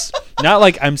railroads. Not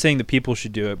like I'm saying the people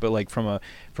should do it, but like from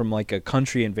like a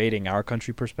country invading our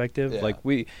country perspective, like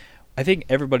I think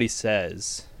everybody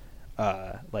says.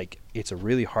 Like it's a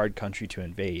really hard country to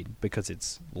invade because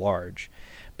it's large,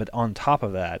 but on top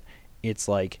of that, it's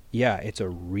like it's a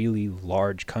really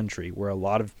large country where a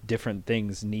lot of different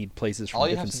things need places from different stuff. All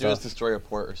you have to do is destroy a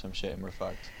port or some shit, and we're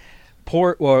fucked.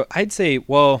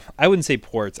 I wouldn't say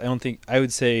ports. I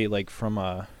would say like from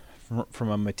a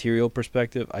material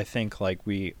perspective, I think like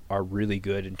we are really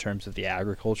good in terms of the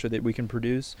agriculture that we can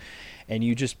produce, and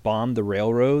you just bomb the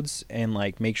railroads and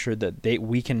like make sure that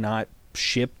we cannot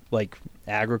ship like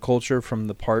agriculture from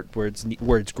the part where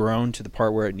it's grown to the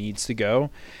part where it needs to go,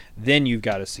 then you've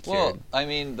got to secure. Well, I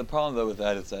mean, the problem though with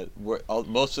that is that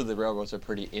most of the railroads are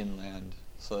pretty inland,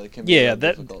 so it can be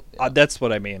difficult. That's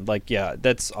what I mean. Like,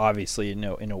 that's obviously in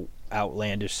a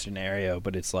outlandish scenario,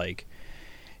 but it's like,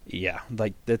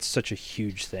 like that's such a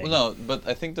huge thing. Well, no, but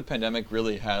I think the pandemic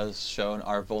really has shown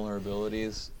our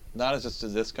vulnerabilities, not as just to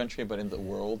this country, but in the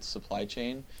world supply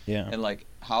chain. Yeah, and like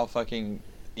how fucking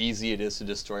easy it is to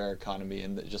destroy our economy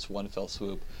in just one fell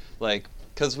swoop. Like,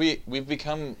 because we've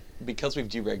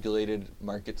deregulated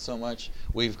markets so much,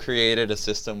 we've created a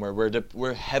system where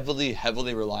we're heavily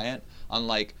reliant on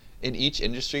like in each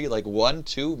industry like 1,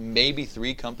 2, maybe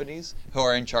 3 companies who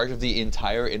are in charge of the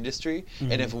entire industry.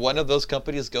 Mm-hmm. And if one of those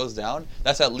companies goes down,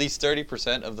 that's at least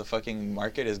 30% of the fucking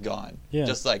market is gone.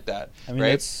 Just like that. I mean,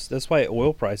 right? that's why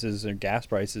oil prices and gas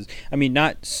prices, I mean,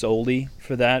 not solely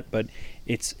for that, but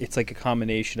it's like a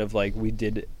combination of like we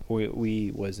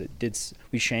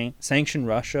sanctioned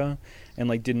Russia and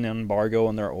like did an embargo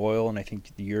on their oil, and I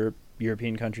think the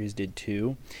European countries did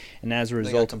too, and as a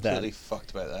result of that, completely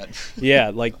fucked by that.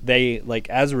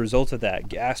 as a result of that,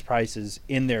 gas prices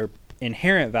in their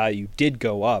inherent value did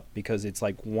go up because it's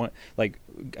like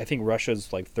I think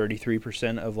Russia's like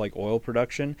 33% of like oil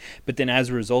production, but then as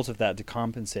a result of that, to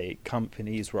compensate,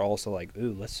 companies were also like,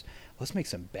 ooh, let's make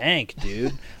some bank,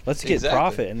 dude. Let's get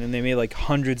profit. And then they made like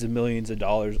hundreds of millions of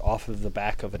dollars off of the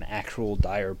back of an actual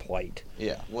dire plight.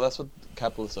 Yeah, well, that's what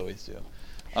capitalists always do.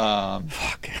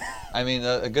 Fuck. I mean,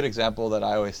 a good example that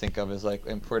I always think of is like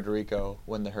in Puerto Rico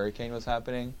when the hurricane was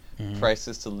happening,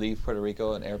 prices to leave Puerto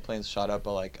Rico and airplanes shot up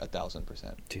by like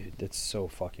 1,000%. Dude, that's so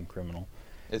fucking criminal.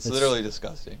 It's literally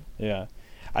disgusting. Yeah.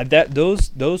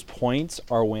 Those points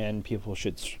are when people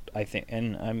should, I think,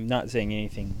 and I'm not saying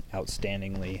anything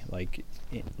outstandingly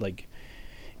like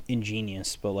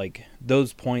ingenious, but like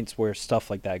those points where stuff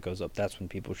like that goes up, that's when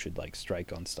people should like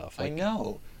strike on stuff. Like, I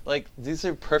know. Like, these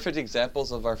are perfect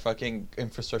examples of our fucking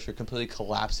infrastructure completely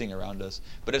collapsing around us.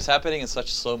 But it's happening in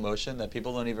such slow motion that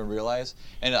people don't even realize.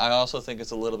 And I also think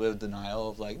it's a little bit of denial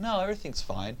of like, no, everything's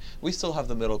fine. We still have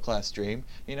the middle class dream.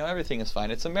 You know, everything is fine.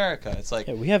 It's America. It's like,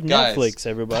 we have guys. Netflix,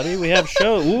 everybody. We have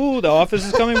shows. Ooh, The Office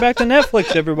is coming back to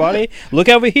Netflix, everybody. Look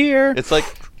over here. It's like,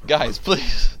 Guys,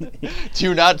 please do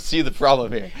you not see the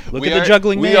problem here. Look at the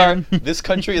juggling man. This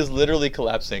country is literally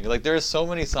collapsing. Like, there are so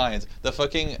many signs. The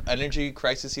fucking energy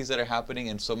crises that are happening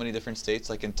in so many different states,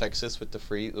 like in Texas with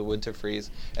the winter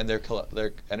freeze, and their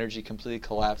energy completely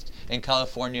collapsed. In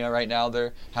California right now,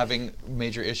 they're having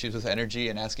major issues with energy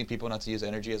and asking people not to use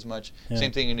energy as much. Yeah.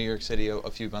 Same thing in New York City a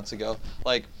few months ago.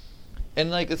 Like, and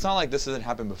like, it's not like this hasn't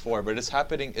happened before, but it's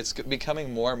happening. It's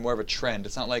becoming more and more of a trend.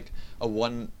 It's not like a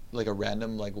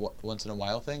random, like, once in a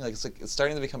while thing. Like, it's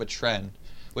starting to become a trend,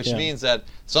 which means that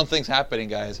something's happening,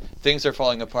 guys. Things are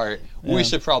falling apart. Yeah. We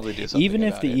should probably do something even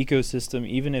if about the it. ecosystem,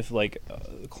 even if like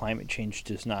climate change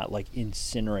does not like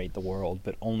incinerate the world,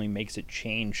 but only makes it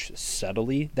change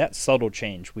subtly. That subtle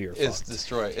change, we are fucked.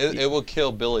 Destroy. It will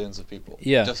kill billions of people.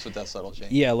 Yeah. Just with that subtle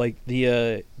change. Yeah, like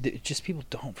the just people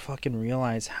don't fucking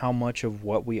realize how much of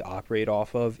what we operate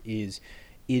off of is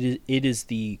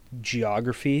the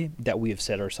geography that we have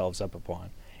set ourselves up upon.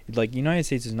 Like, the United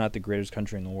States is not the greatest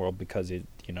country in the world because it,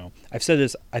 I've said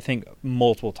this, I think,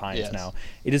 multiple times now.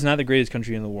 It is not the greatest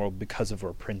country in the world because of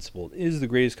our principle. It is the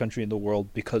greatest country in the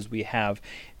world because we have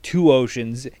 2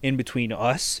 oceans in between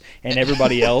us and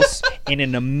everybody else and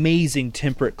an amazing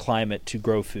temperate climate to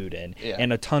grow food in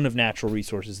and a ton of natural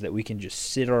resources that we can just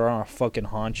sit on our fucking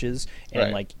haunches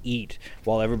and, like, eat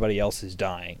while everybody else is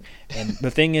dying. And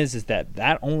the thing is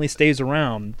that only stays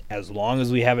around as long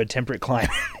as we have a temperate climate.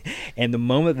 And the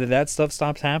moment that stuff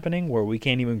stops happening, where we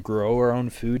can't even grow our own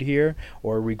food here,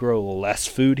 or we grow less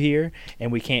food here,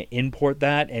 and we can't import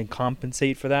that and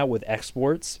compensate for that with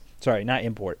exports. Sorry, not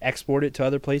import. Export it to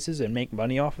other places and make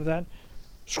money off of that.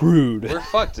 Screwed. We're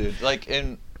fucked, dude. Like,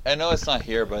 I know it's not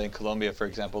here, but in Colombia, for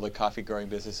example, the coffee growing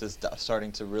business is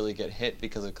starting to really get hit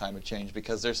because of climate change,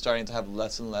 because they're starting to have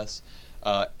less and less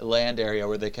land area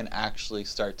where they can actually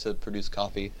start to produce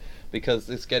coffee, because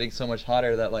it's getting so much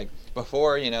hotter that, like,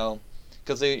 before,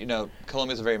 because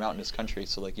Colombia's a very mountainous country,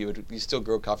 so like you still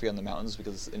grow coffee on the mountains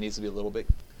because it needs to be a little bit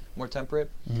more temperate.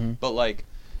 Mm-hmm. But like,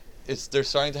 they're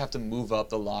starting to have to move up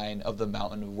the line of the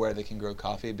mountain of where they can grow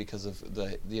coffee because of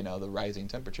the the rising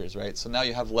temperatures, right? So now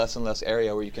you have less and less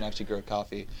area where you can actually grow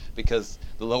coffee because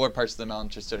the lower parts of the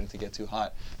mountains are starting to get too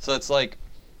hot. So it's like,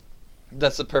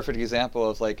 that's a perfect example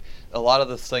of like a lot of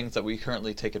the things that we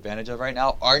currently take advantage of right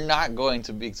now are not going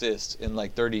to exist in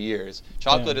like 30 years.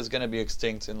 Chocolate is going to be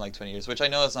extinct in like 20 years, which I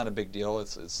know is not a big deal.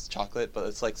 It's chocolate, but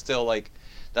it's like still like,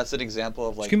 that's an example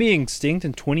of like, it's going to be extinct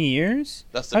in 20 years?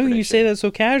 That's the How prediction. can you say that so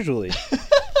casually?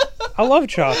 I love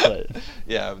chocolate.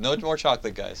 Yeah, no more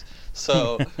chocolate, guys.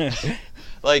 So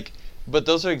like, but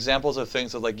those are examples of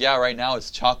things of like, yeah, right now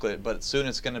it's chocolate, but soon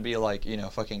it's going to be like,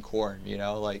 fucking corn,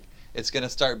 like, it's going to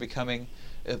start becoming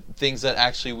things that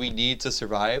actually we need to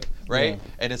survive, right?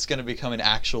 Yeah. And it's going to become an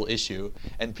actual issue.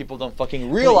 And people don't fucking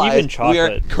realize we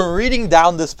are careening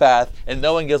down this path and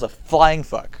no one gives a flying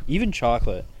fuck. Even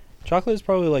chocolate. Chocolate is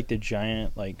probably like the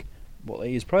giant, like, well,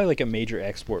 it's probably like a major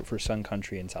export for some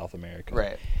country in South America.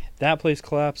 Right. That place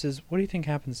collapses. What do you think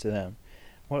happens to them?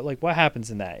 What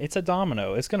happens in that? It's a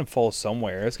domino. It's going to fall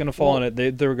somewhere. It's going to fall in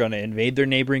it. They're going to invade their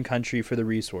neighboring country for the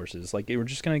resources. Like, we're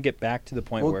just going to get back to the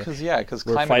point where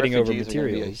we're fighting over materials. Are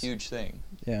going to be a huge thing.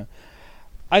 Yeah.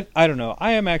 I don't know.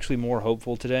 I am actually more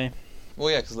hopeful today.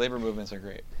 Well, yeah, because labor movements are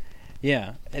great.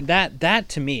 Yeah. And that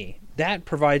to me, that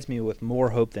provides me with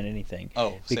more hope than anything.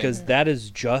 Oh, because same. that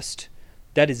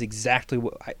is exactly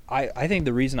what I think.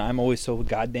 The reason I'm always so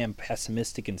goddamn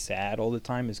pessimistic and sad all the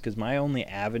time is because my only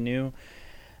avenue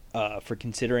for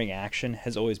considering action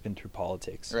has always been through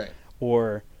politics, right?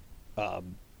 Or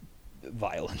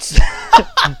violence.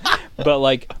 But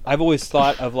like, I've always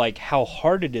thought of like how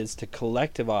hard it is to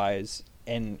collectivize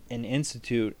and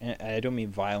institute. And I don't mean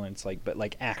violence, but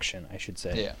like action, I should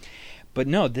say. Yeah. But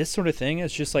no, this sort of thing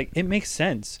is just like, it makes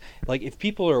sense. Like, if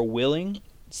people are willing,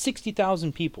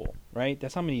 60,000 people, right?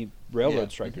 That's how many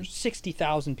railroad strikers. Mm-hmm.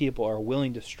 60,000 people are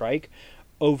willing to strike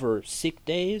over sick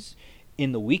days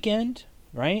in the weekend,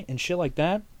 right? And shit like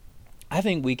that. I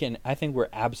think we're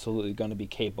absolutely going to be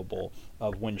capable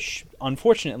of when,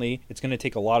 unfortunately, it's going to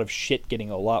take a lot of shit getting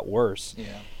a lot worse.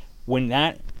 Yeah. When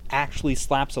that actually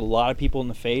slaps a lot of people in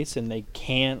the face and they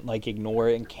can't like ignore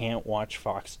it and can't watch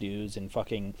Fox News and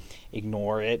fucking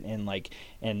ignore it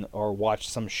and or watch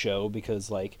some show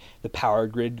because like the power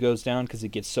grid goes down because it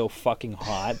gets so fucking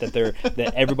hot that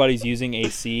that everybody's using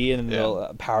AC and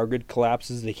the power grid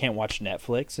collapses. They can't watch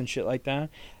Netflix and shit like that.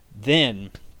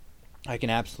 Then I can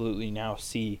absolutely now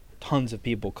see tons of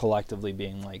people collectively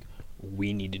being like,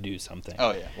 we need to do something.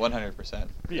 Oh yeah, 100%.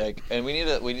 Like, and we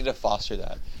need to foster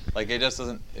that. Like, it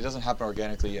doesn't happen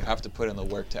organically. You have to put in the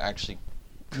work to actually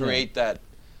create that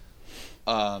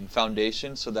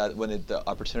foundation so that when the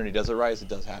opportunity does arise, it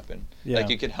does happen. Yeah. Like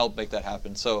you can help make that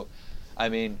happen. So, I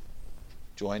mean,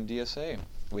 join DSA.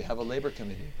 We have a labor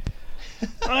committee.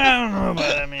 I don't know,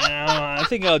 but I mean, I don't know. I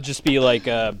think I'll just be like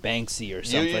Banksy or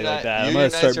something like that. I'm gonna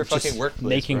Unionize start your just fucking workplace,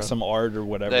 making bro. some art or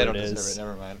whatever They it don't is.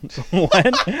 deserve it. Never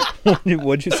mind. What?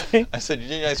 What'd you say? I said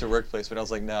unionize your workplace, but I was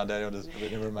like, no, they don't deserve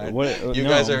it. Never mind. What- You no.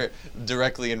 guys are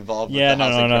directly involved Yeah, with the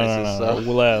housing crisis. no.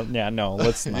 So. Well, yeah, no.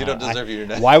 Let's not. You don't deserve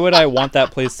unionize. Why would I want that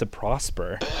place to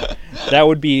prosper? That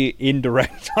would be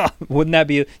indirect. Wouldn't that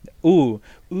be? Ooh,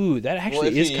 that actually well,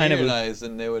 if is you kind of a. unionize,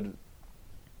 then they would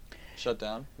shut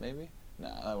down, maybe.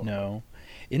 Nah, that won't No.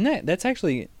 In that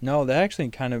actually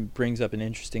kind of brings up an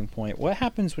interesting point. What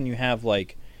happens when you have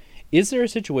like, is there a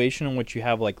situation in which you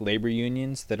have like labor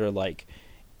unions that are like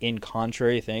in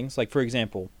contrary things? Like for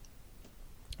example,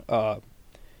 how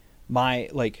do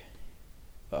I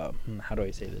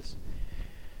say this?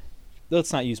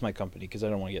 Let's not use my company because I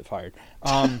don't want to get fired.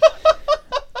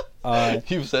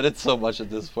 You've said it so much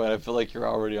at this point. I feel like you're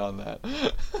already on that.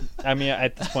 I mean,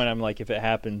 at this point, I'm like, if it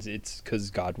happens, it's because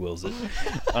God wills it.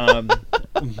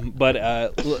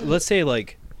 But let's say,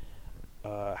 like,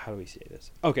 how do we say this?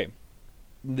 Okay,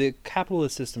 the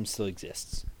capitalist system still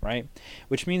exists, right?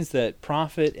 Which means that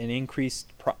profit and increased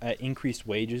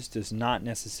wages does not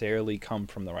necessarily come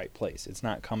from the right place. It's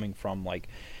not coming from, like,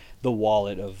 the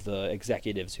wallet of the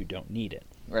executives who don't need it.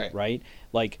 Right. Right?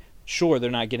 Like, sure, they're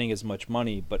not getting as much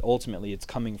money, but ultimately it's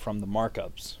coming from the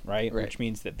markups, right? Which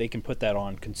means that they can put that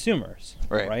on consumers,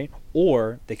 right?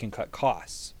 Or they can cut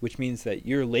costs, which means that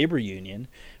your labor union,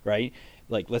 right?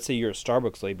 Like, let's say you're a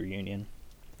Starbucks labor union,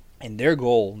 and their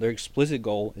explicit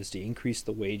goal is to increase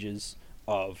the wages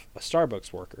of a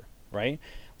Starbucks worker, right?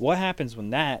 What happens when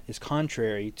that is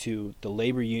contrary to the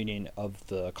labor union of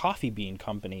the coffee bean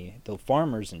company, the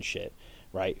farmers and shit,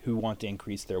 right, who want to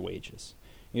increase their wages?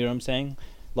 You know what I'm saying?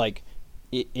 Like,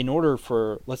 in order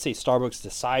for, let's say Starbucks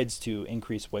decides to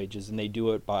increase wages and they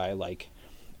do it by, like,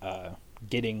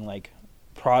 getting, like,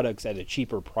 products at a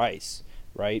cheaper price,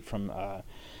 right, from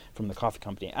the coffee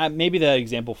company. Maybe that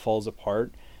example falls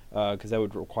apart because that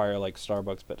would require, like,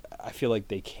 Starbucks, but I feel like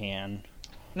they can.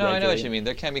 No, I know what you mean.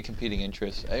 There can be competing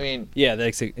interests. I mean... Yeah,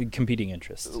 that's competing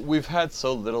interests. We've had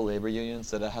so little labor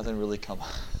unions that it hasn't really come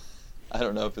up. I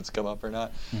don't know if it's come up or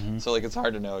not. Mm-hmm. So, like, it's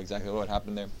hard to know exactly what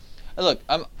happened there. Look,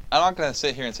 I'm not gonna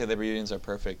sit here and say labor unions are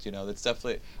perfect. You know, it's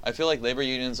definitely. I feel like labor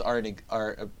unions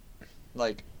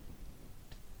like.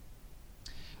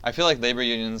 I feel like labor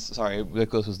unions. Sorry,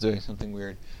 Nicholas was doing something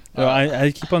weird. No,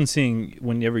 I keep on seeing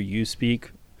whenever you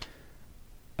speak.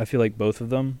 I feel like both of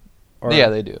them are. Yeah,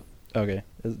 they do. Okay,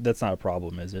 that's not a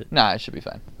problem, is it? Nah, it should be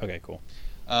fine. Okay, cool.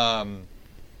 But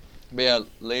yeah,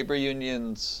 labor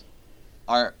unions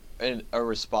are a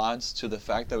response to the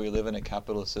fact that we live in a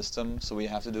capitalist system, so we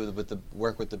have to do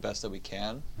work with the best that we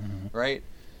can, right?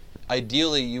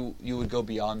 Ideally, you would go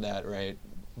beyond that, right?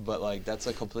 But like that's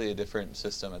a completely different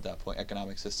system at that point,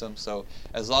 economic system. So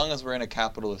as long as we're in a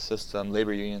capitalist system,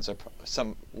 labor unions are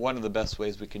one of the best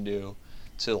ways we can do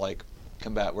to like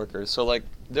combat workers. So like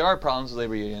there are problems with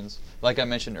labor unions. Like I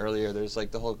mentioned earlier, there's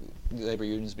like the whole labor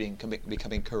unions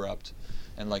becoming corrupt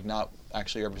and like not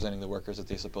actually representing the workers that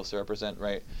they're supposed to represent,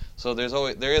 right? So there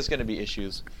is going to be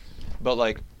issues, but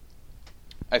like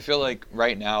I feel like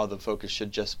right now the focus should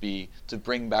just be to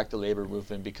bring back the labor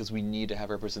movement because we need to have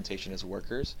representation as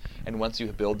workers. And once you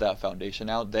build that foundation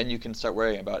out, then you can start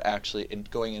worrying about actually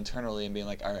going internally and being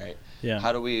like, all right,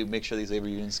 how do we make sure these labor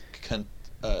unions can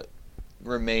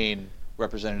remain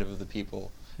representative of the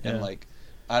people? And like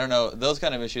I don't know, those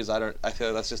kind of issues, I feel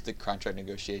like that's just the contract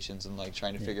negotiations and like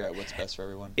trying to figure out what's best for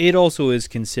everyone. It also is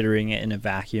considering it in a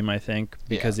vacuum, I think,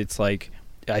 because it's like,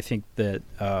 I think that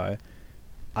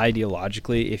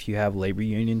ideologically, if you have labor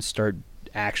unions start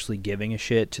actually giving a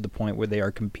shit to the point where they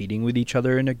are competing with each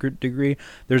other in a good degree,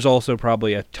 there's also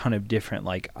probably a ton of different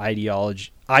like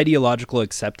ideological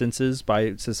acceptances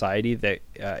by society that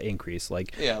increase.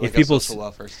 Like, like if people social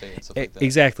welfare state and stuff like that.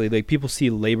 Exactly, like people see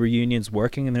labor unions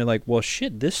working and they're like, well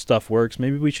shit, this stuff works,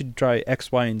 maybe we should try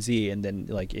X, Y, and Z, and then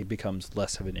like it becomes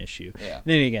less of an issue. And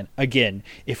then again,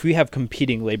 if we have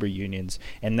competing labor unions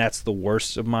and that's the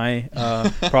worst of my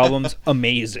problems,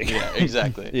 amazing.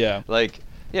 Exactly.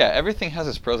 Everything has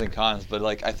its pros and cons, but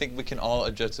like I think we can all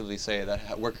objectively say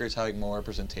that workers having more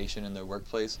representation in their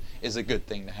workplace is a good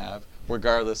thing to have,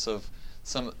 regardless of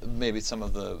some of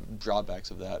the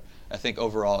drawbacks of that. I think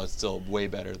overall it's still way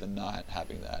better than not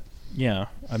having that. Yeah,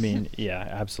 I mean,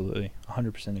 absolutely,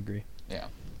 100% agree. Yeah.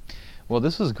 Well,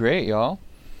 this was great, y'all.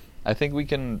 I think we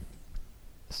can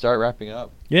start wrapping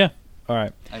up. Yeah. All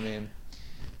right. I mean,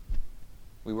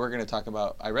 we were going to talk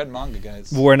about... I read manga,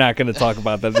 guys. We're not going to talk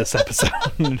about that this episode.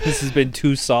 This has been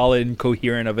too solid and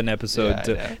coherent of an episode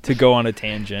to go on a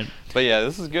tangent. But yeah,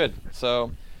 this is good.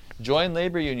 So join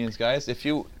labor unions, guys. If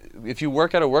you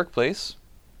work at a workplace...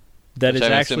 That is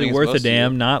actually worth a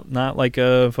damn, not like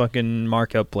a fucking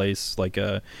markup place, like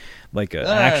a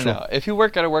actual... No. If you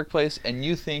work at a workplace and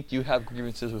you think you have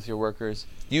grievances with your workers,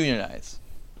 unionize.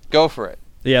 Go for it.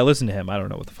 Yeah, listen to him. I don't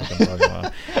know what the fuck I'm talking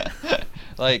about.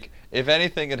 Like, if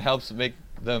anything, it helps make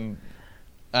them...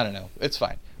 I don't know. It's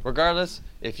fine. Regardless,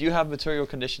 if you have material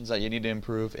conditions that you need to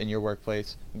improve in your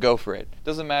workplace, go for it.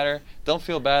 Doesn't matter. Don't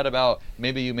feel bad about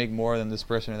maybe you make more than this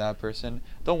person or that person.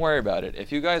 Don't worry about it.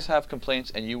 If you guys have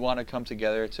complaints and you want to come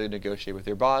together to negotiate with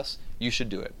your boss, you should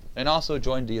do it. And also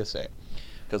join DSA,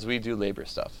 because we do labor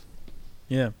stuff.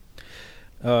 Yeah.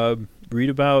 Read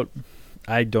about...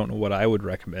 I don't know what I would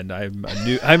recommend. I'm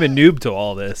a noob to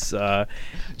all this. Join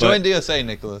DSA,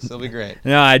 Nicholas. It'll be great.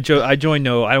 No, I join.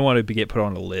 No, I want to get put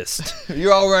on a list.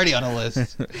 You're already on a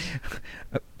list.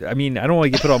 I mean, I don't want to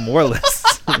get put on more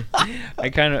lists. I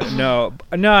kind of no.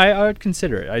 I would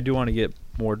consider it. I do want to get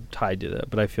more tied to that,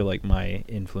 but I feel like my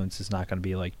influence is not going to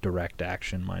be like direct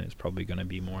action. Mine is probably going to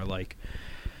be more like.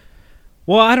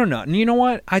 Well, I don't know. And you know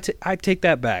what? I take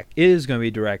that back. It is going to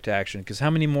be direct action, because how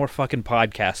many more fucking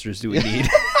podcasters do we need?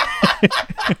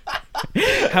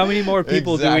 How many more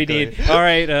people do we need? All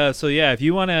right. So, yeah, if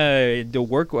you want to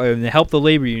work and help the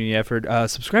labor union effort,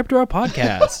 subscribe to our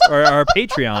podcast or our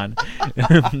Patreon.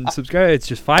 Subscribe. It's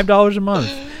just $5 a month.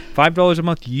 $5 a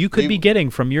month you could be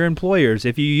getting from your employers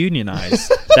if you unionize.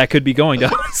 That could be going to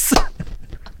us.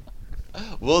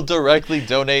 We'll directly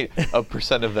donate a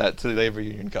 % of that to the labor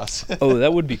union costs. Oh,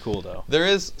 that would be cool, though. There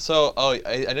is, so,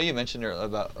 I know you mentioned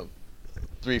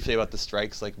briefly about the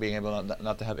strikes, like being able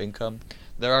not to have income.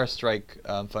 There are strike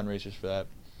fundraisers for that.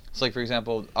 So, like, for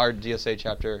example, our DSA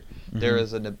chapter, there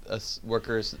is a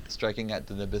workers striking at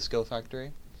the Nabisco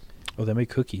factory. Oh, they make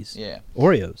cookies. Yeah.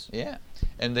 Oreos. Yeah.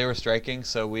 And they were striking,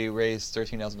 so we raised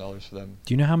 $13,000 for them.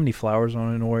 Do you know how many flowers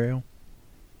on an Oreo?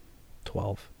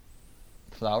 12.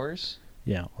 Flowers?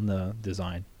 Yeah, on the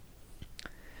design.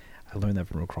 I learned that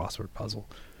from a crossword puzzle.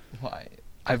 Why?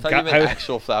 I thought you meant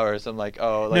actual flowers. I'm like,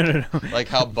 no. Like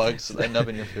how bugs end up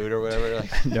in your food or whatever.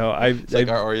 Like, no, it's like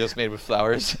our Oreos made with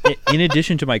flowers. In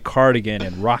addition to my cardigan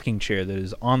and rocking chair that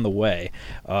is on the way,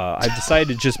 I've decided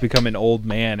to just become an old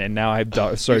man, and now I've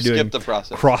started doing the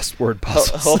process. Crossword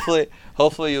puzzles.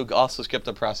 Hopefully you also skip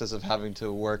the process of having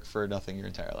to work for nothing your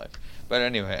entire life. But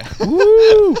anyway.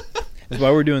 Woo! That's why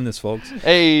we're doing this, folks.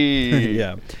 Hey!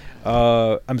 Yeah.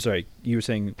 I'm sorry. You were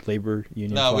saying labor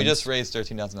union No, funds? we just raised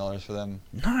 $13,000 for them.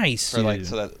 Nice. For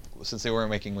so that since they weren't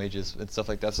making wages and stuff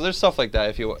like that. So there's stuff like that.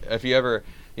 If you ever,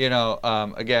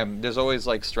 again, there's always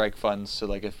like strike funds. So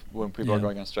like when people are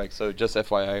going on strike. So just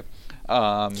FYI,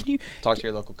 talk to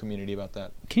your local community about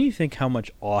that. Can you think how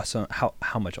awesome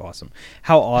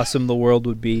the world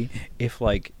would be if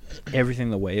like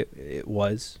everything the way it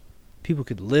was? People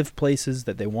could live places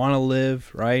that they want to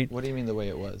live, right? What do you mean the way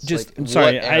it was? Just, I'm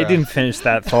sorry, I didn't finish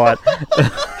that thought.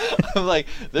 I'm like,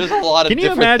 there's a lot of Can you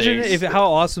different imagine things.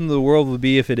 how awesome the world would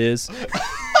be if it is?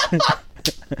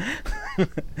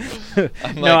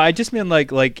 No, I just mean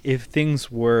like if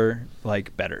things were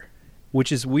like better,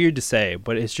 which is weird to say,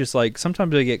 but it's just like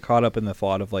sometimes I get caught up in the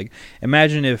thought of like,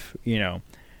 imagine if, the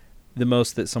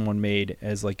most that someone made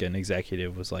as like an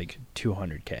executive was like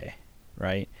 $200K,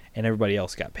 right? And everybody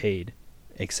else got paid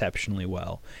exceptionally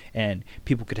well, and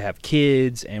people could have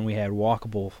kids, and we had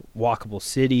walkable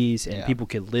cities, and people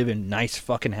could live in nice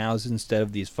fucking houses instead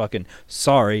of these fucking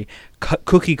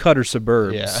cookie cutter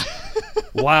suburbs. Yeah.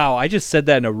 Wow, I just said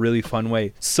that in a really fun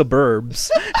way. Suburbs.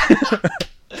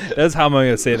 That's how I'm going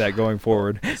to say that going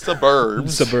forward.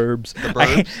 Suburbs.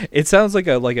 It sounds like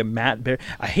a Matt Bear.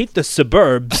 I hate the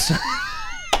suburbs.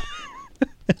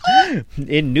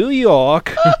 In New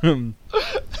York.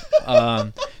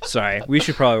 Sorry, we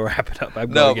should probably wrap it up. I'm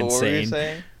going insane. What were you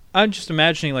saying? I'm just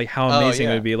imagining like how amazing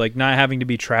it would be, like not having to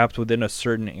be trapped within a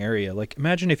certain area. Like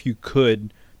imagine if you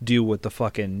could do what the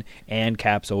fucking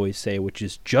ANCAPs always say, which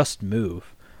is just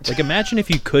move. Like imagine if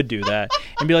you could do that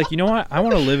and be like, you know what? I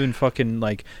want to live in fucking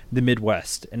like the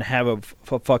Midwest and have a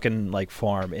fucking like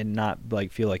farm and not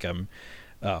like feel like I'm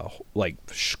like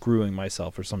screwing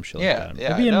myself or some shit like that.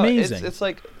 Yeah, it'd be amazing. It's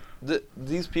like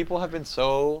these people have been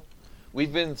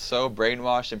we've been so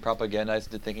brainwashed and propagandized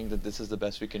into thinking that this is the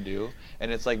best we can do, and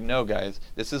it's like, no, guys,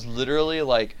 this is literally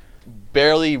like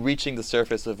barely reaching the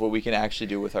surface of what we can actually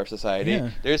do with our society.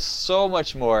 Yeah. There's so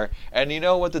much more, and you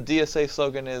know what the DSA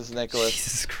slogan is, Nicholas?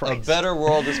 Jesus Christ. A better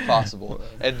world is possible,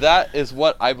 and that is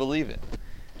what I believe in.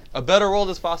 A better world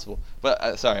is possible.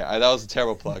 But sorry, that was a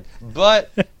terrible plug. But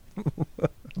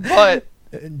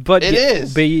it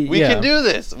is. We can do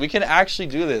this. We can actually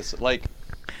do this. Like,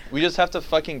 we just have to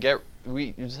fucking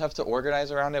you just have to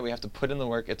organize around it. We have to put in the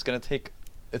work. It's gonna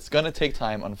take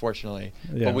time, unfortunately.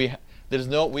 Yeah. But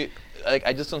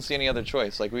I just don't see any other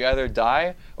choice. Like, we either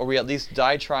die, or we at least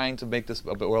die trying to make this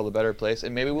world a better place,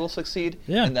 and maybe we'll succeed.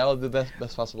 Yeah. And that would be the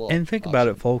best possible. And think option. about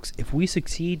it, folks. If we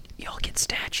succeed, you'll get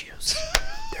statues.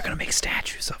 They're gonna make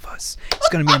statues of us. It's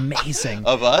gonna be amazing.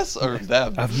 Of us or of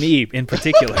them? Of me in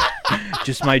particular.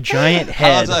 Just my giant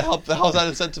head. How's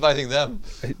that incentivizing them?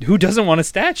 Who doesn't want a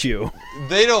statue?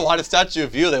 They don't want a statue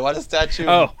of you. They want a statue.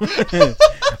 Oh.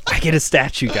 I get a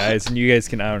statue, guys, and you guys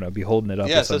can, I don't know, be holding it up.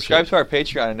 Yeah, subscribe to our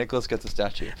Patreon, and Nicholas gets a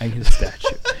statue. I get a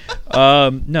statue.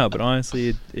 No, but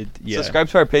honestly, yeah. Subscribe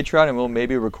to our Patreon, and we'll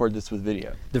maybe record this with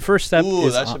video. The first step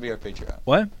is... that should be our Patreon.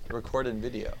 What? Record in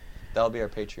video. That'll be our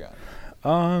Patreon.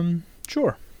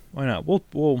 Sure. Why not? We'll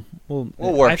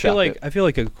workshop it. I feel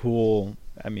like a cool...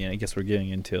 I mean, I guess we're getting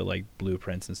into like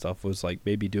blueprints and stuff. Was like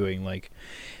maybe doing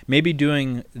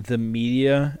the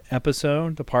media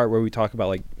episode, the part where we talk about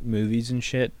like movies and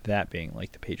shit. That being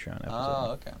like the Patreon episode.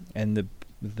 Oh, okay. And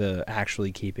the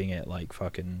actually keeping it like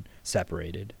fucking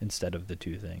separated instead of the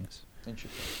two things.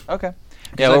 Interesting. Okay.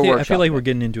 Yeah, I feel like we're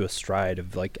getting into a stride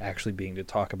of like actually being to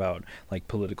talk about like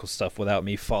political stuff without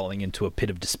me falling into a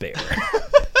pit of despair.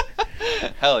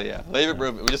 Hell yeah. Labor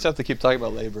movement. We just have to keep talking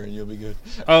about labor and you'll be good.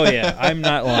 Oh yeah, I'm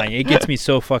not lying. It gets me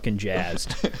so fucking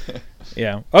jazzed.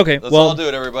 Yeah. Okay. Let's all do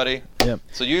it, everybody. Yep.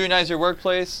 So unionize your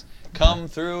workplace. Come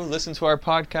through, listen to our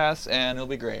podcast, and it'll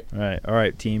be great. All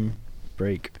right, team.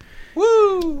 Break.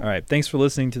 Woo! All right. Thanks for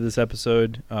listening to this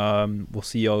episode. We'll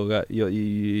see y'all.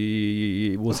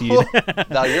 We'll see you.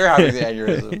 Now you're having the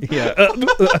aneurysm.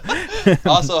 Yeah.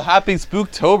 Also, happy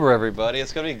Spooktober, everybody.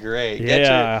 It's going to be great.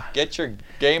 Yeah. Get your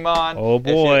game on. Oh,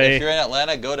 boy. If you're in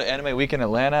Atlanta, go to Anime Week in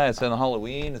Atlanta. It's on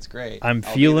Halloween. It's great. I'm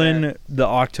feeling the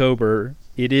October.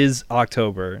 It is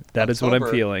October. That is what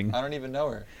I'm feeling. I don't even know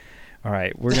her. All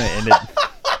right. We're going to end it.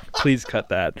 Please cut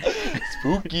that.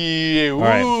 Spooky. All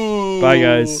right. Bye,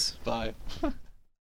 guys. Bye.